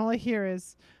 and all I hear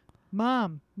is,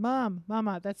 Mom,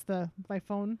 Mama. That's my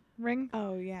phone ring.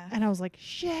 Oh, yeah. And I was like,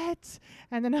 shit.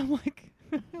 And then I'm like,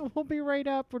 we'll be right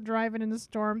up. We're driving in the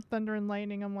storm, thunder and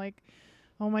lightning. I'm like,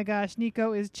 oh my gosh,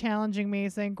 Nico is challenging me,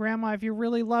 saying, Grandma, if you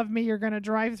really love me, you're going to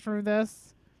drive through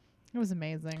this. It was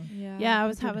amazing. Yeah, I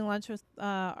was having lunch with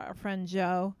our friend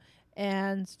Joe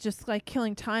and just like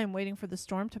killing time waiting for the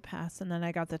storm to pass. And then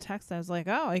I got the text. I was like,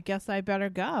 oh, I guess I better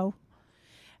go.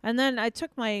 And then I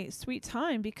took my sweet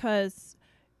time because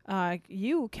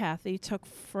you, Kathy, took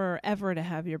forever to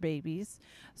have your babies.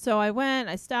 So I went,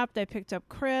 I stopped, I picked up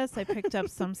Chris, I picked up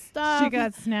some stuff. She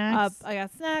got snacks. I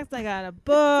got snacks, I got a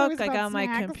book, I about got my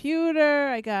snacks. computer,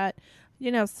 I got,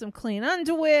 some clean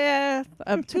underwear,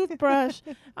 a toothbrush.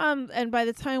 And by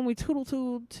the time we tootled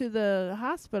to the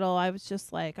hospital, I was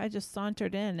just like, I just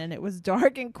sauntered in and it was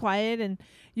dark and quiet and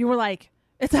you were like,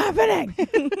 it's happening.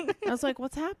 I was like,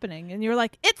 what's happening? And you were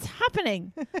like, it's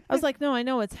happening. I was like, no, I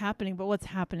know it's happening, but what's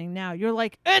happening now? You're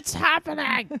like, it's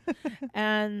happening.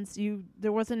 And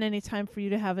there wasn't any time for you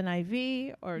to have an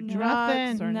IV or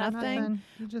drugs or nothing.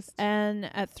 You just And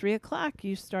at 3:00,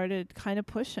 you started kind of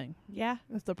pushing Yeah.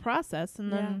 with the process.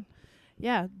 And then,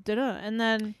 And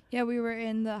then, Yeah, we were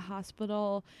in the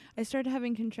hospital. I started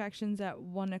having contractions at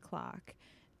 1:00.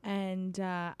 And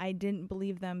I didn't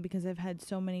believe them because I've had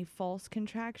so many false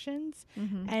contractions.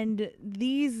 And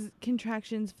these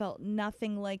contractions felt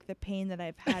nothing like the pain that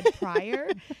I've had prior.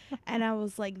 And I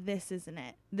was like, this isn't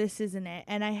it. This isn't it.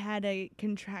 And I had a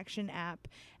contraction app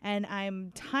and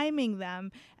I'm timing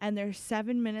them and they're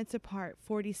 7 minutes apart,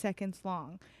 40 seconds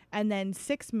long. And then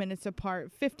 6 minutes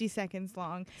apart, 50 seconds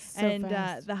long. so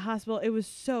fast. The hospital, it was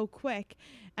so quick.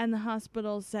 And the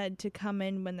hospital said to come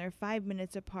in when they're 5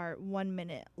 minutes apart, 1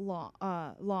 minute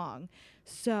long.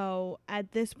 So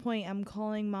at this point, I'm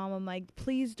calling Mom. I'm like,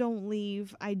 please don't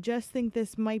leave. I just think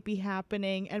this might be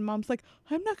happening. And Mom's like,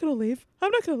 I'm not going to leave. I'm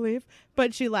not going to leave.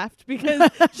 But she left because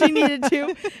she needed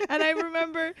to. And I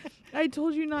remember I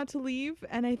told you not to leave.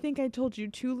 And I think I told you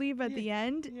to leave at the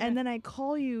end. yeah. And then I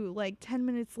call you like 10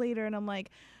 minutes later and I'm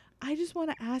like, I just want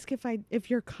to ask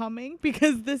if you're coming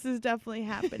because this is definitely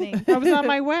happening. I was on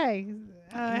my way.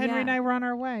 Henry Yeah. and I were on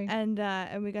our way. And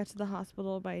we got to the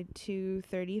hospital by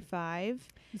 2:35.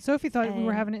 Sophie thought we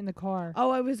were and- having it in the car. Oh,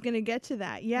 I was gonna get to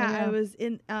that. Yeah, Yeah. I was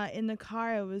in the car.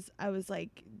 I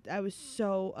was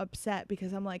so upset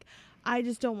because I'm like, I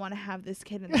just don't want to have this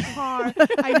kid in the car.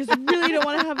 I just really don't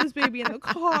want to have this baby in the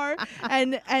car.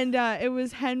 And it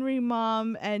was Henry,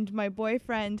 Mom, and my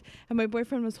boyfriend. And my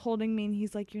boyfriend was holding me, and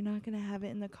he's like, "You're not gonna have it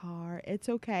in the car. It's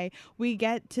okay." We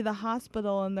get to the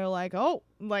hospital, and they're like, "Oh,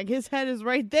 like his head is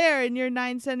right there, and you're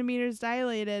 9 centimeters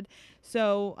dilated."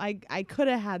 So I could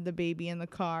have had the baby in the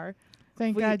car.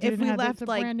 Thank God you If didn't we have left a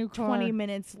like brand new car. 20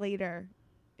 minutes later,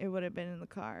 it would have been in the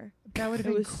car. That would have It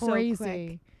been was so crazy.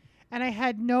 quick. And I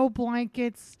had no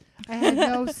blankets. I had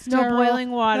no no sterile, boiling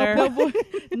water,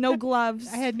 No gloves.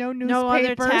 I had no no other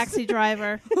newspapers. taxi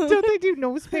driver. Don't they do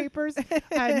newspapers? I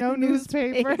had no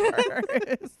newspaper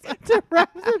to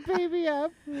wrap the baby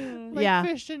up. Like Yeah.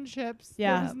 fish and chips.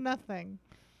 Yeah. There was nothing.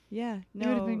 Yeah, It would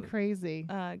have been no. crazy.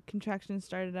 Contractions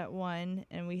started at 1,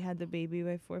 and we had the baby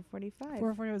by 4:45.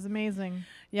 440 was amazing.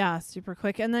 Yeah, super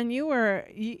quick. And then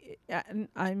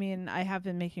I mean, I have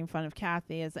been making fun of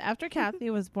Kathy. Is after Kathy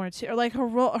was born,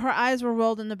 her eyes were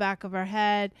rolled in the back of her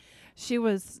head. She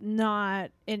was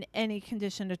not in any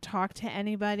condition to talk to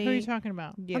anybody. Who are you talking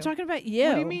about? You. I'm talking about you.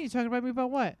 What do you mean? You talking about me about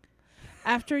what?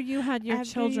 After you had your After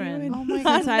you children. and- Oh my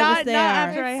Since God. I was there. Not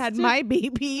after I had my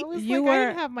baby. I was You like, I were-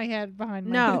 didn't have my head behind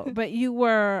my No, head. but you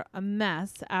were a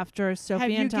mess after Sophie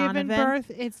Have you and Donovan. given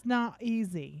birth? It's not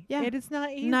easy. Yeah. It is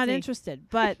not easy. Not interested,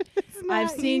 but It's not I've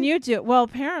seen easy. you do. Well,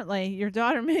 apparently your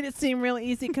daughter made it seem really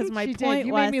easy because my She point did.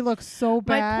 You was made me look so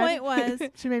bad. my point was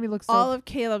She made me look so all of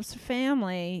Caleb's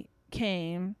family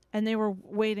came, and they were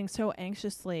waiting so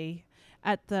anxiously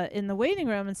in the waiting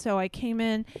room. And so I came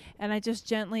in and I just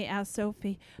gently asked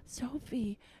Sophie,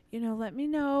 let me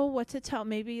know what to tell.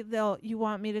 Maybe you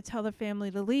want me to tell the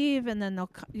family to leave and then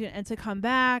and to come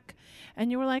back. And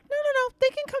you were like, no, they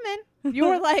can come in. You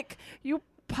were like, you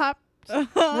popped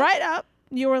right up.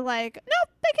 You were like,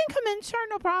 no, they can come in. Sure,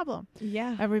 no problem.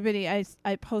 Yeah. Everybody,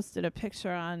 I posted a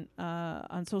picture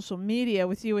on social media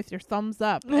with you with your thumbs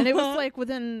up. And it was like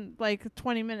within like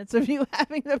 20 minutes of you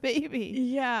having the baby.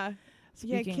 Yeah.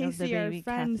 Speaking of the Casey, our baby,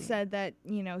 friend, Kathy. said that,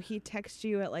 he texted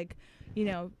you at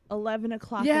 11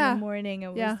 o'clock Yeah. in the morning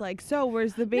and Yeah. was like, so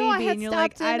where's the baby? No, I had and you're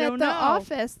stopped like, I in don't at know. the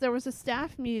office. There was a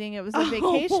staff meeting. It was a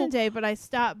vacation day, but I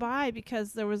stopped by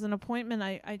because there was an appointment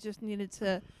I just needed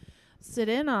to sit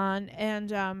in on.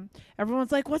 And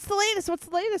everyone's like, what's the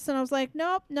latest? And I was like,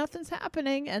 nope, nothing's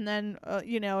happening. And then,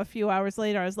 a few hours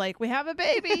later, I was like, we have a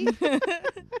baby.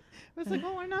 It was like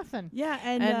all or nothing. Yeah,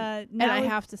 and now I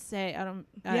have to say, I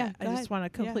Yeah, I go just ahead. want to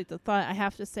complete the thought. I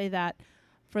have to say that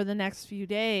for the next few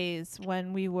days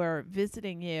when we were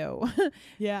visiting you,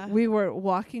 yeah. we were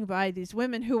walking by these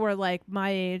women who were like my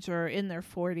age or in their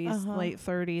 40s, Uh-huh. late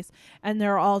 30s, and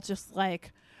they're all just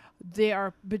like, they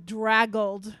are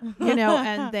bedraggled,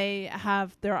 and they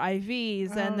have their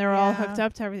IVs and Oh, they're all yeah. hooked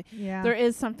up to everything. Yeah. There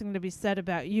is something to be said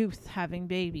about youth having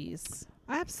babies.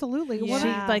 Absolutely. Yeah. What She,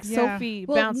 are- like yeah. Sophie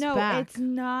Well, bounced no, back. it's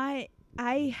not.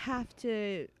 I have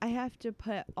to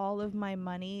put all of my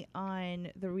money on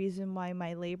the reason why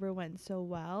my labor went so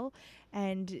well,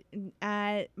 and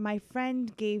my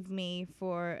friend gave me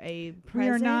for a present. We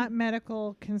are not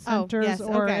medical consenters yes,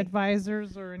 or okay.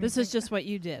 advisors or anything. This is just what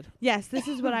you did. Yes, this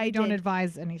is what we I don't did.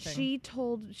 advise anything.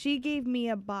 She gave me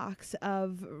a box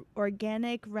of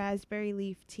organic raspberry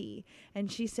leaf tea,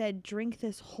 and she said, drink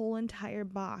this whole entire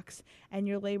box and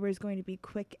your labor is going to be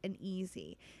quick and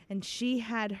easy. And she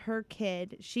had her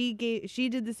kid, she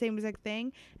did the same exact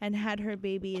thing and had her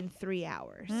baby in 3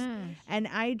 hours. And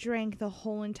I drank the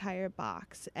whole entire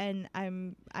box, and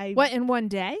What, in one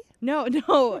day? no,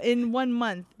 in 1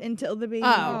 month until the baby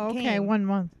Oh, okay. came. 1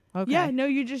 month. Okay. Yeah, no,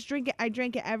 you just drink it. I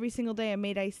drank it every single day. I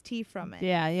made iced tea from it.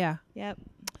 Yeah. Yep.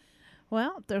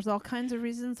 Well, there's all kinds of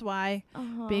reasons why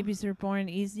Uh-huh. babies are born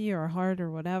easy or hard or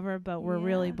whatever, but we're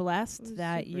really Yeah, it blessed was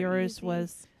that super yours easy.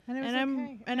 was. And, it was And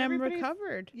okay. I'm everybody's-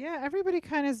 recovered. Yeah, everybody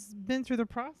kind of's been through the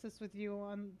process with you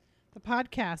on the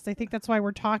podcast. I think that's why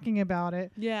we're talking about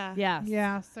it. Yeah. Yes.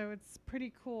 Yeah, so it's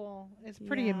pretty cool. It's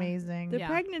pretty Yeah. amazing. The Yeah.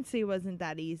 pregnancy wasn't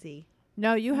that easy.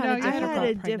 No, you had No, a you I had difficult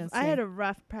had pregnancy. I had a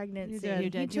rough pregnancy. did. You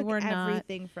did. He You took were not-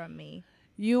 everything from me.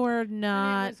 You were And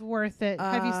not it was worth it.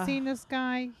 Have you uh, seen this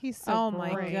guy? He's so oh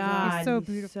my great. God. He's so He's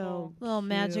beautiful. so little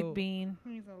magic cute. bean.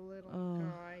 He's a little Oh.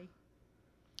 guy.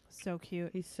 So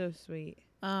cute. He's so sweet.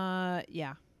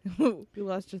 Yeah. You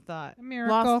lost your thought. A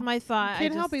miracle. Lost my thought.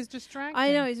 Can't I help. just- He's distracting.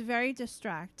 I know he's very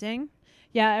distracting.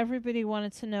 Yeah, everybody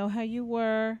wanted to know how you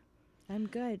were. I'm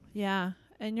good. Yeah,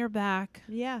 and you're back.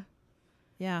 Yeah.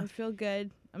 Yeah, I feel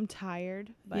good. I'm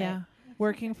tired. But yeah.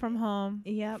 Working from home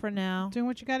Yep. for now. Doing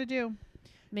what you got to do.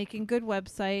 Making good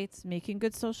websites, making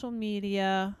good social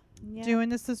media. Yeah. Doing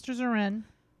the sisters are in.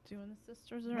 Doing the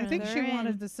sisters I think she They're in.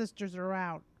 wanted the sisters are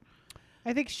out.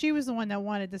 I think she was the one that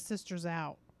wanted the sisters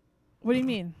out. What do you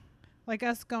mean? Like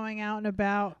us going out and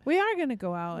about. We are gonna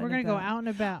go out. We're and going to go about. out and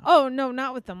about. Oh no,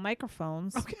 not with the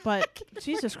microphones. But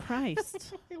Jesus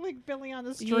Christ. Like Billy on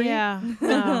the street. Yeah,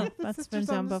 no, that's Sisters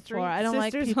been on done the before. street. I don't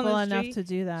like Sisters on people the enough street. to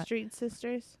do that. Street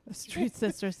Sisters. Street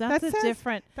sisters. That's That a says-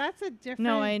 different. That's a different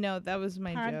No, I know. That was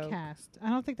my joke. podcast. I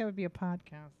don't think that would be a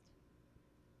podcast.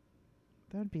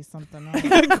 That would be something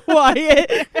else.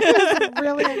 Quiet.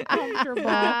 Really uncomfortable.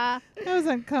 That was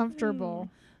uncomfortable.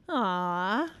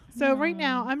 Aw. So right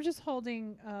now, I'm just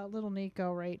holding little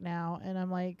Nico right now, and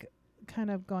I'm like kind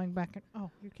of going back. And,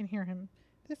 oh, you can hear him.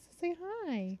 Just say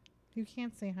hi. You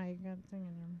can't say hi. You got a thing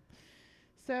in him.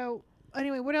 So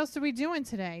anyway, what else are we doing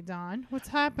today, Dawn? What's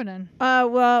happening?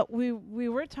 Well, we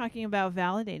were talking about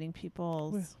validating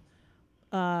people's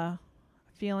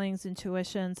feelings,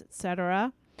 intuitions,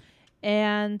 etc.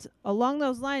 And along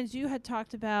those lines, you had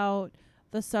talked about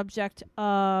the subject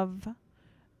of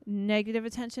negative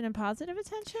attention and positive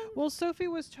attention. Well, Sophie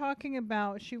was talking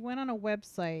about she went on a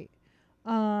website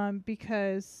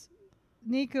because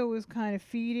Nico was kind of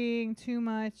feeding too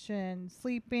much and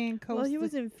sleeping. Well, he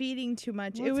wasn't feeding too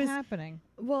much. What's it was happening?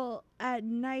 well at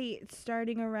night,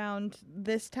 starting around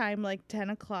this time, like 10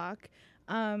 o'clock.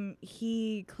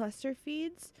 He cluster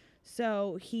feeds.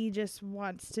 So he just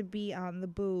wants to be on the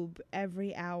boob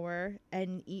every hour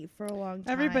and eat for a long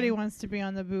time. Everybody wants to be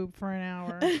on the boob for an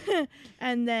hour.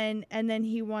 and then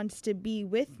he wants to be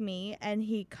with me, and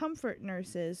he comfort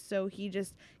nurses, so he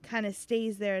just kind of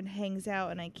stays there and hangs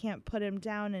out, and I can't put him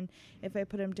down, and if I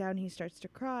put him down he starts to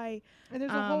cry. And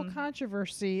there's a whole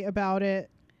controversy about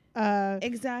it.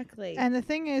 Exactly. And the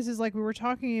thing is like we were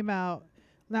talking about,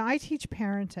 now I teach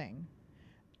parenting,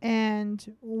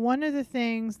 and one of the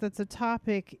things that's a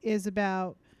topic is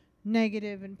about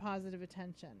negative and positive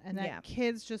attention, and that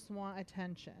kids just want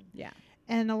attention. Yeah.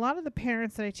 And a lot of the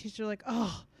parents that I teach are like,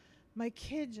 oh, my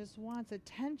kid just wants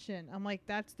attention. I'm like,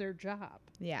 that's their job.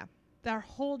 Yeah. Their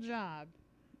whole job,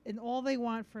 and all they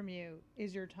want from you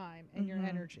is your time and your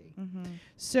energy.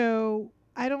 So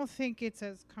I don't think it's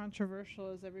as controversial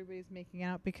as everybody's making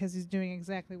out, because he's doing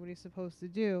exactly what he's supposed to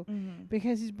do,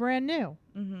 because he's brand new.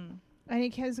 And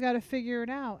he has got to figure it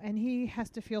out, and he has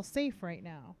to feel safe right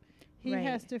now. He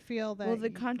has to feel that. Well, the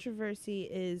controversy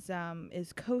is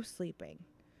co-sleeping.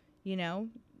 You know,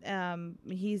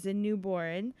 he's a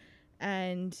newborn,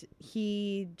 and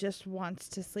he just wants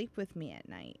to sleep with me at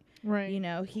night. Right. You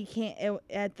know, he can't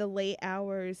at the late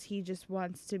hours. He just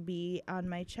wants to be on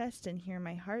my chest and hear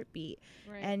my heartbeat.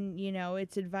 Right. And you know,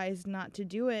 it's advised not to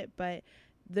do it, but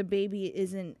the baby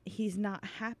he's not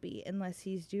happy unless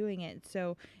he's doing it.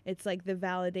 So it's like the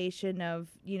validation of,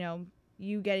 you know,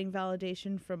 you getting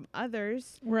validation from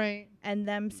others, right, and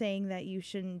them saying that you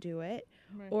shouldn't do it.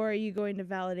 Right. Or are you going to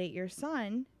validate your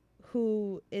son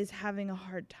who is having a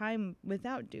hard time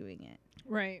without doing it?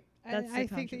 Right. That's I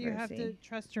think that you have to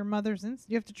trust your mother's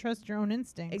you have to trust your own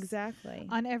instincts. Exactly.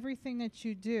 On everything that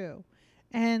you do.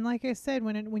 And like I said,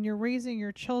 when you're raising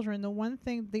your children,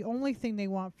 the only thing they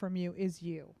want from you is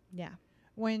you. Yeah.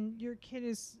 When your kid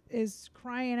is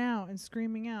crying out and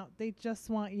screaming out, they just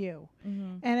want you.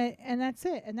 Mm-hmm. And that's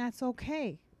it. And that's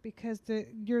okay, because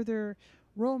you're their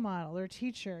role model, their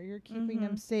teacher. You're keeping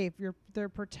them safe. You're their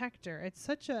protector.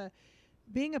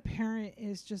 Being a parent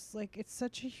is just like, it's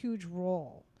such a huge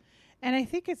role. And I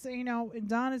think it's, you know,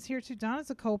 Donna's here too.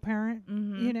 Donna's a co-parent,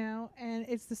 you know, and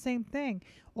it's the same thing.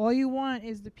 All you want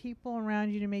is the people around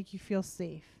you to make you feel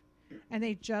safe, and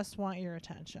they just want your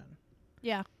attention.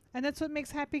 Yeah. And that's what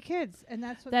makes happy kids. And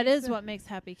that's what what makes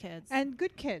happy kids. And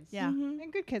good kids. Yeah.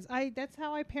 And good kids. That's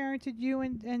how I parented you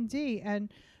and Dee.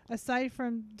 And aside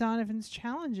from Donovan's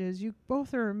challenges, you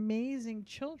both are amazing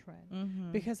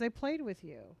children, because I played with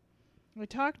you. I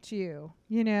talked to you,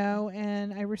 you know,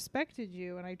 and I respected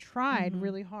you, and I tried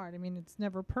really hard. I mean, it's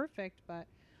never perfect, but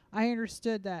I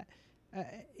understood that,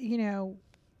 you know,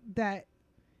 that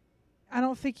I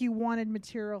don't think you wanted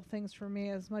material things from me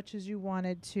as much as you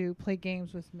wanted to play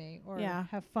games with me or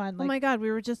have fun. Oh my God,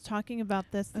 we were just talking about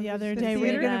this the other day. Were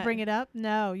you going to bring it up?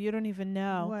 No, you don't even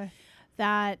know. What?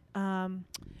 That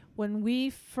when we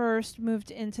first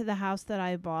moved into the house that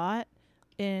I bought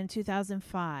in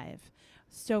 2005,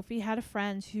 Sophie had a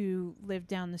friend who lived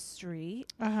down the street,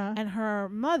 and her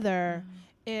mother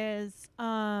is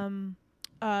someone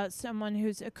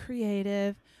who's a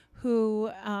creative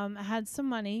who had some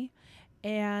money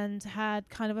and had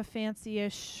kind of a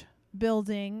fancy-ish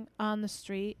building on the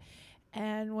street.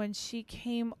 And when she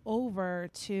came over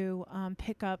to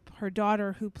pick up her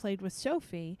daughter who played with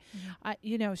Sophie,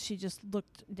 you know, she just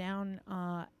looked down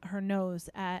her nose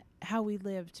at how we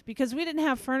lived, because we didn't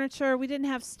have furniture, we didn't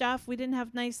have stuff, we didn't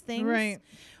have nice things. Right.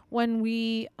 When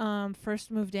we first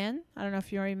moved in, I don't know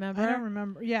if you remember. I don't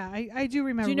remember. Yeah, I do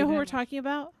remember. Do you know who we're talking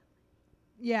about?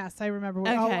 Yes, I remember.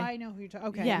 Okay. Oh, I know who you're talking.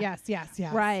 Okay. Yeah. Yes.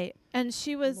 Right. And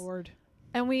she was. Lord.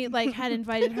 And we like had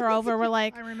invited her over. We're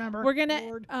like, I remember. We're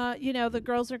gonna, you know, the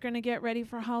girls are gonna get ready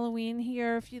for Halloween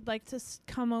here. If you'd like to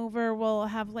come over, we'll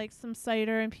have like some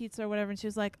cider and pizza or whatever. And she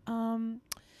was like,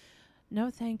 no,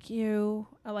 thank you.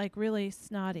 Like really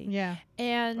snotty. Yeah.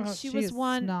 And she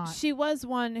was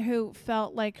one who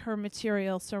felt like her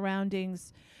material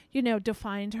surroundings, you know,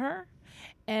 defined her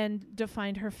and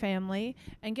defined her family.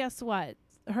 And guess what?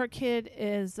 Her kid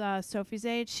is Sophie's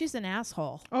age. She's an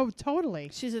asshole. Oh,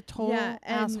 totally. She's a total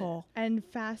asshole. And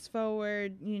fast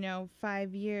forward, you know,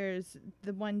 5 years,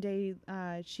 the one day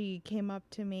she came up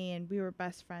to me, and we were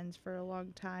best friends for a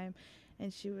long time.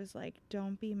 And she was like,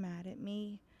 don't be mad at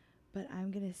me, but I'm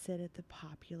going to sit at the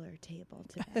popular table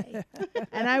today.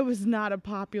 And I was not a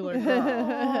popular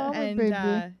girl.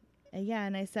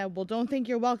 And I said, well, don't think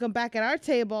you're welcome back at our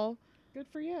table. Good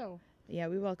for you. Yeah,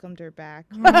 we welcomed her back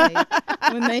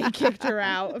when they kicked her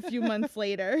out a few months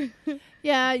later.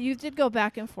 Yeah, you did go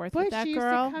back and forth But with that she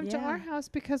girl. used to come to Yeah. our house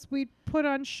because we'd put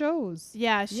on shows.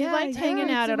 Yeah, she Yeah, liked hanging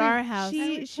yeah, out so at we- our house. And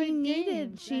we She played needed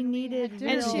games, she and we had needed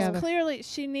dinner And she's together. clearly,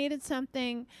 she needed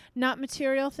something, not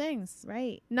material things,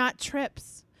 right. not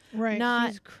trips. Right.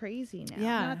 Not- She's crazy now.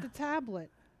 Yeah. Not the tablet.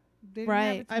 They didn't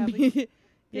Right. Have a I tablet. mean, They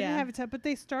yeah. didn't have a tablet, but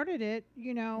they started it,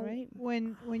 Right.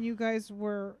 when you guys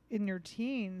were in your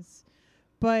teens.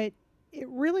 But it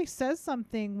really says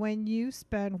something when you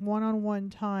spend one-on-one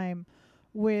time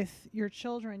with your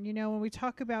children. When we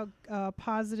talk about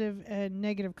positive and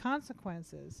negative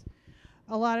consequences,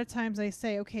 a lot of times I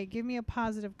say, okay, give me a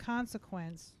positive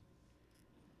consequence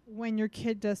when your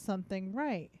kid does something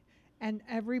right. And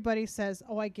everybody says,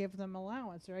 oh, I give them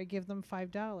allowance or I give them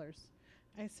 $5.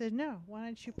 I said, no, why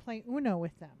don't you play Uno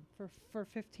with them for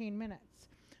 15 minutes?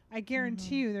 I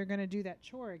guarantee you they're going to do that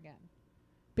chore again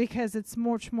because it's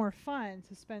much more fun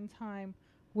to spend time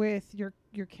with your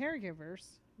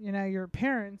caregivers, your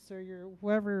parents or your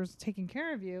whoever's taking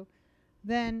care of you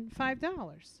than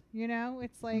 $5.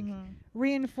 It's like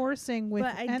reinforcing with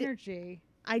But I di- energy.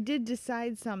 I did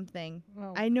decide something.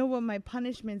 Oh, I know what my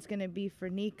punishment's gonna be for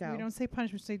Nico. we don't say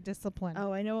punishment, say discipline.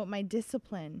 Oh, I know what my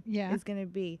discipline Yeah. is gonna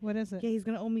be. What is it? Yeah, he's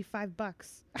gonna owe me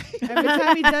 $5. Every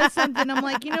time he does something, I'm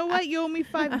like, you know what? You owe me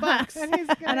 $5, And he's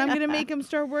and I'm gonna make him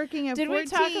start working at Did 14.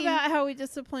 we talk about how we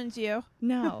disciplined you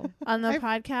No, on the I've-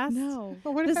 podcast? no.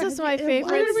 But what This if I- is my I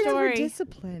favorite was never story.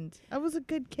 disciplined. I was a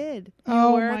good kid. You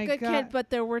Oh were my a good God. kid, but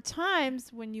there were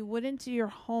times when you wouldn't do your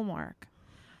homework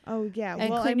Oh yeah,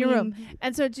 and well, clean I your room. mean,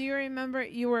 And so, do you remember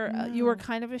you were No.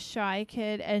 kind of a shy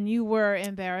kid, and you were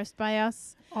embarrassed by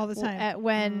us all the time. at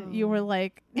when you were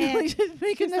like And just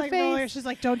making she's the like, face. really, she's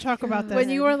like, don't talk about this. When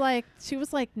you were like, she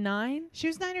was like 9. She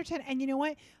was 9 or 10, and you know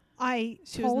what? I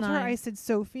She was told her, 9. I said,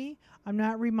 Sophie, I'm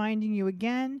not reminding you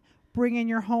again. Bring in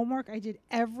your homework. I did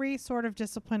every sort of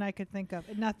discipline I could think of,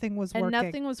 and nothing was And working.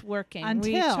 nothing was working.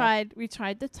 Until- we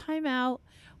tried the timeout,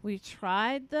 we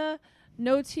tried the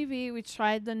no TV, we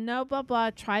tried the no blah blah,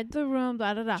 tried the room,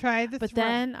 blah blah blah. Tried the But throw.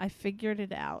 then I figured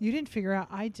it out. You didn't figure out.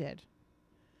 I did.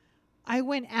 I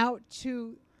went out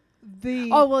to the.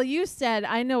 Oh well, you said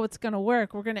I know it's gonna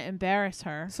work. We're gonna embarrass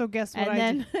her. So guess what And I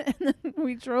then, did? and then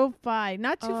we drove by,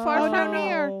 not too far Oh, from no,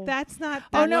 here. no. That's not.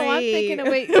 Oh That's no, I'm Wait. thinking of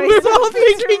wait. We're wait, both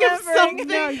Sophie's thinking of remembering. something.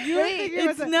 No, you're Wait, thinking of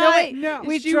It's something. not. wait, No.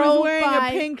 we she drove was wearing by.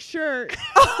 a pink shirt.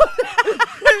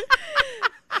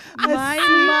 A My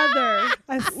see- mother.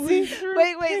 A see-through.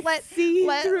 Wait, let See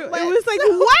let- through. let It was like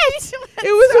Sophie- what?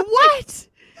 It was what?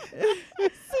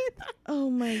 Oh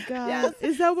my god! Yes.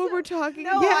 Is that what we're talking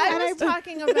No, about? Yeah, I and was I-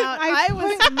 talking about. I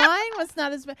Mine was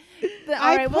not as bad. All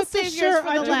I right, we'll put the save yours shirt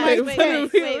for the under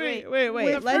last. my Wait,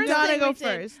 wait. The Let first Donna thing go we did-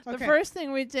 first. The Okay. first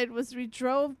thing we did was we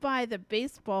drove by the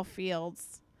baseball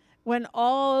fields when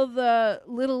all the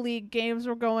little league games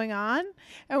were going on,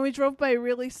 and we drove by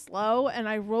really slow. And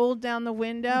I rolled down the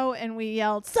window and we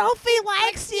yelled, "Sophie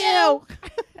likes you!"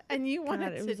 And you God,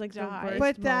 wanted it to was like the die. worst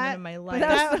But moment that- of my But life.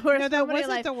 that was the worst no, that moment of wasn't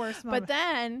life. the worst moment. But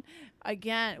then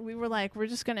again, we were like, "We're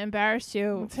just gonna embarrass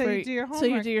you Until you do your till you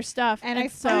homework. do your stuff." And I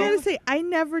so I gotta say, I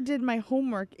never did my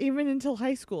homework, even until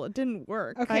high school. It didn't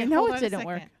work. Okay, I know hold it on a didn't second.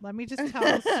 work. Let me just tell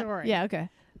the story. yeah, okay.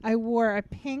 I wore a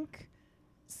pink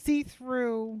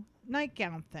see-through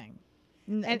nightgown thing.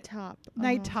 Night top.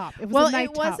 Night top. It was Well, a night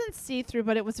it top. wasn't see-through,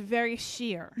 but it was very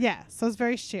sheer. Yeah, so it was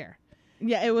very sheer.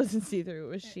 Yeah, it wasn't see-through. It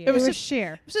was sheer. It was just-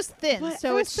 sheer. It was just thin, But so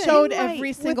it it was thin. showed Right.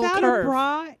 every single Without curve. a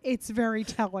bra, it's very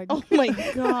telling. Oh my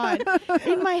god!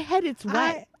 In my head, it's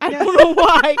wet. I no. don't know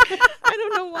why. I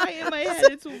don't know why in my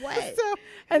head it's wet. So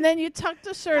And then you tucked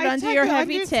the shirt I under tucked your it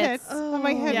heavy under tits. on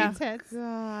my Oh, heavy yeah. tits.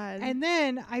 God. And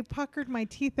then I puckered my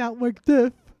teeth out like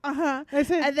this. Uh-huh. I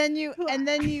said, And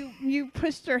then you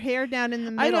pushed her hair down in the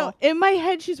middle. I know. In my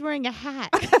head, she's wearing a hat.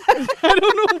 I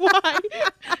don't know why.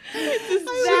 It's just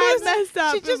that messed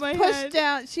up She in just my pushed head.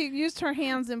 down. She used her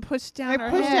hands and pushed down I her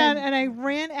pushed head. down and I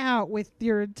ran out with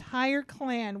your entire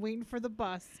clan waiting for the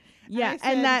bus. Yeah, I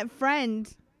said- and that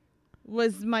friend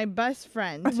was my best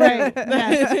friend. Right.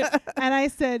 yes. And I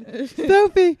said,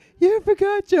 Sophie, you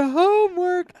forgot your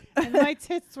homework. And my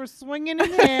tits were swinging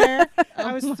in the air.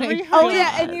 I was my 300. Oh God.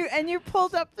 yeah, and you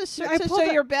pulled up the shirt I to pulled show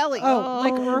up- your belly. Oh,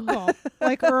 like Oh. Urkel.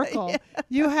 Like Urkel.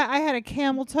 I had a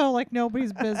camel toe like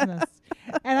nobody's business.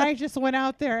 And I just went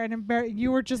out there and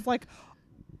you were just like,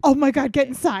 oh my God, get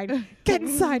inside. Get It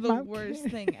was inside, the Mom. worst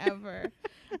thing ever.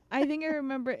 I think I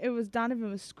remember it was Donovan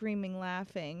was screaming,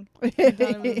 laughing.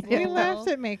 You laughed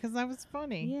at me because I was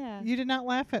funny. Yeah. You did not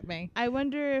laugh at me. I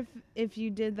wonder if you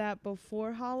did that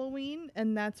before Halloween,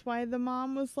 and that's why the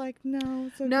mom was like, "No,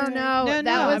 it's okay." No, No, that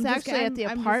no, was I'm just- actually at I'm- the I'm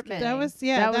just apartment. That was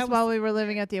that was that while we were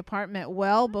living at the apartment,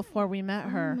 well before we met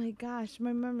her. Oh my gosh,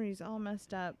 my memory's all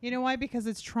messed up. You know why? Because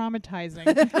it's traumatizing.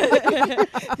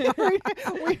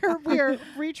 we are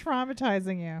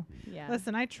re-traumatizing you. Yeah.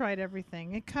 Listen, I tried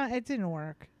everything. It didn't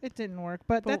work. It didn't work.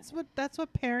 But that's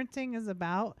what parenting is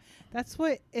about. That's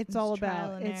what it's all trial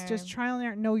about. and It's just error. trial and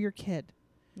error. Know your kid.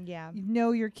 Yeah. You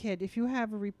know your kid. If you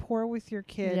have a rapport with your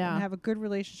kid Yeah. and have a good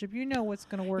relationship, you know what's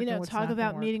going to work. You know, and what's talk not gonna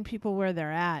about work. meeting people where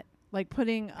they're at, like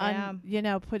putting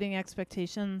Yeah. putting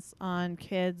expectations on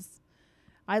kids.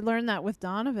 I learned that with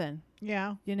Donovan.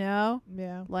 Yeah. You know,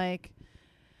 Yeah. like,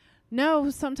 no,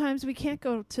 sometimes we can't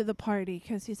go to the party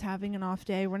because he's having an off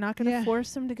day. We're not going to Yeah.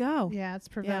 force him to go. Yeah. It's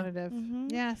preventative.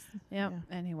 Mhm. Yes. Yep.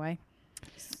 Yeah. Anyway,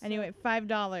 Anyway,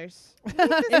 $5. It's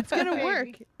It's gonna work.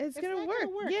 It's It's gonna not work.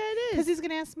 gonna work. Yeah, it Because is. he's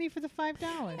going to ask me for the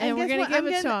 $5. And we're guess gonna what? give I'm it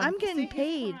to getting, him. I'm getting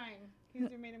paid. You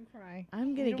made him cry.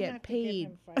 I'm gonna get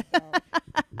paid.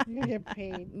 You're gonna get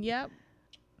paid. Yep.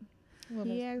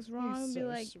 He acts wrong and be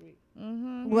like,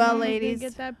 mm-hmm. Well, gonna ladies.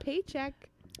 get that paycheck.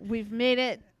 we've made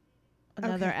it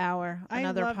another Okay. hour, I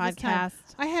another love this time.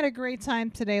 podcast. I had a great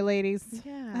time today, ladies.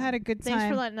 Yeah. I had a good Thanks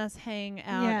time. for letting us hang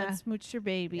out Yeah. and smooch your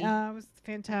baby. It was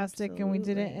fantastic, and we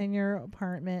did it Absolutely. in your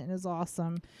apartment, and it was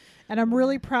awesome. And I'm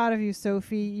really proud of you,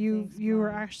 Sophie. You Thanks, you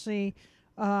were Mom. actually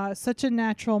such a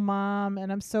natural mom,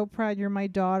 and I'm so proud you're my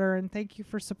daughter. And thank you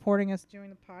for supporting us doing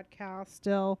the podcast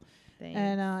still. Thanks.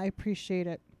 And I appreciate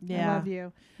it. I Yeah. love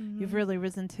you. You've really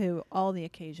risen to all the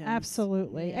occasions.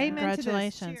 Absolutely. Yeah. Amen to this.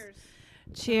 Congratulations. Cheers.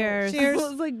 Cheers. Cheers. It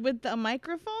was like with the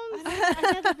microphone.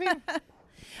 I never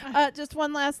been- Just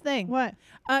one last thing. What?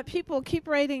 People, keep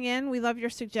writing in. We love your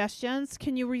suggestions.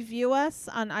 Can you review us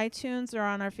on iTunes or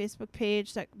on our Facebook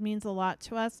page? That means a lot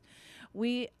to us.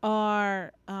 We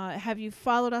are, have you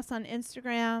followed us on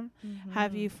Instagram?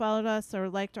 Have you followed us or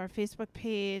liked our Facebook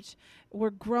page? We're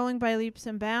growing by leaps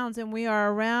and bounds, and we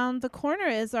are around the corner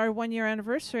is our 1 year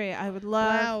anniversary. I would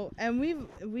love. Wow, and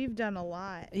we've done a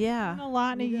lot. Yeah. Done a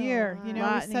lot in a We did a year. lot. You know,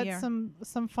 Lot we in a said year.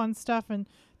 some fun stuff, and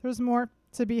there's more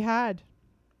to be had.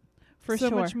 For so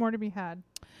sure. much more to be had.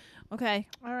 Okay.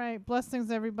 All right. Blessings,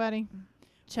 everybody.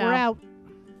 Ciao. We're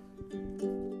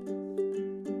out.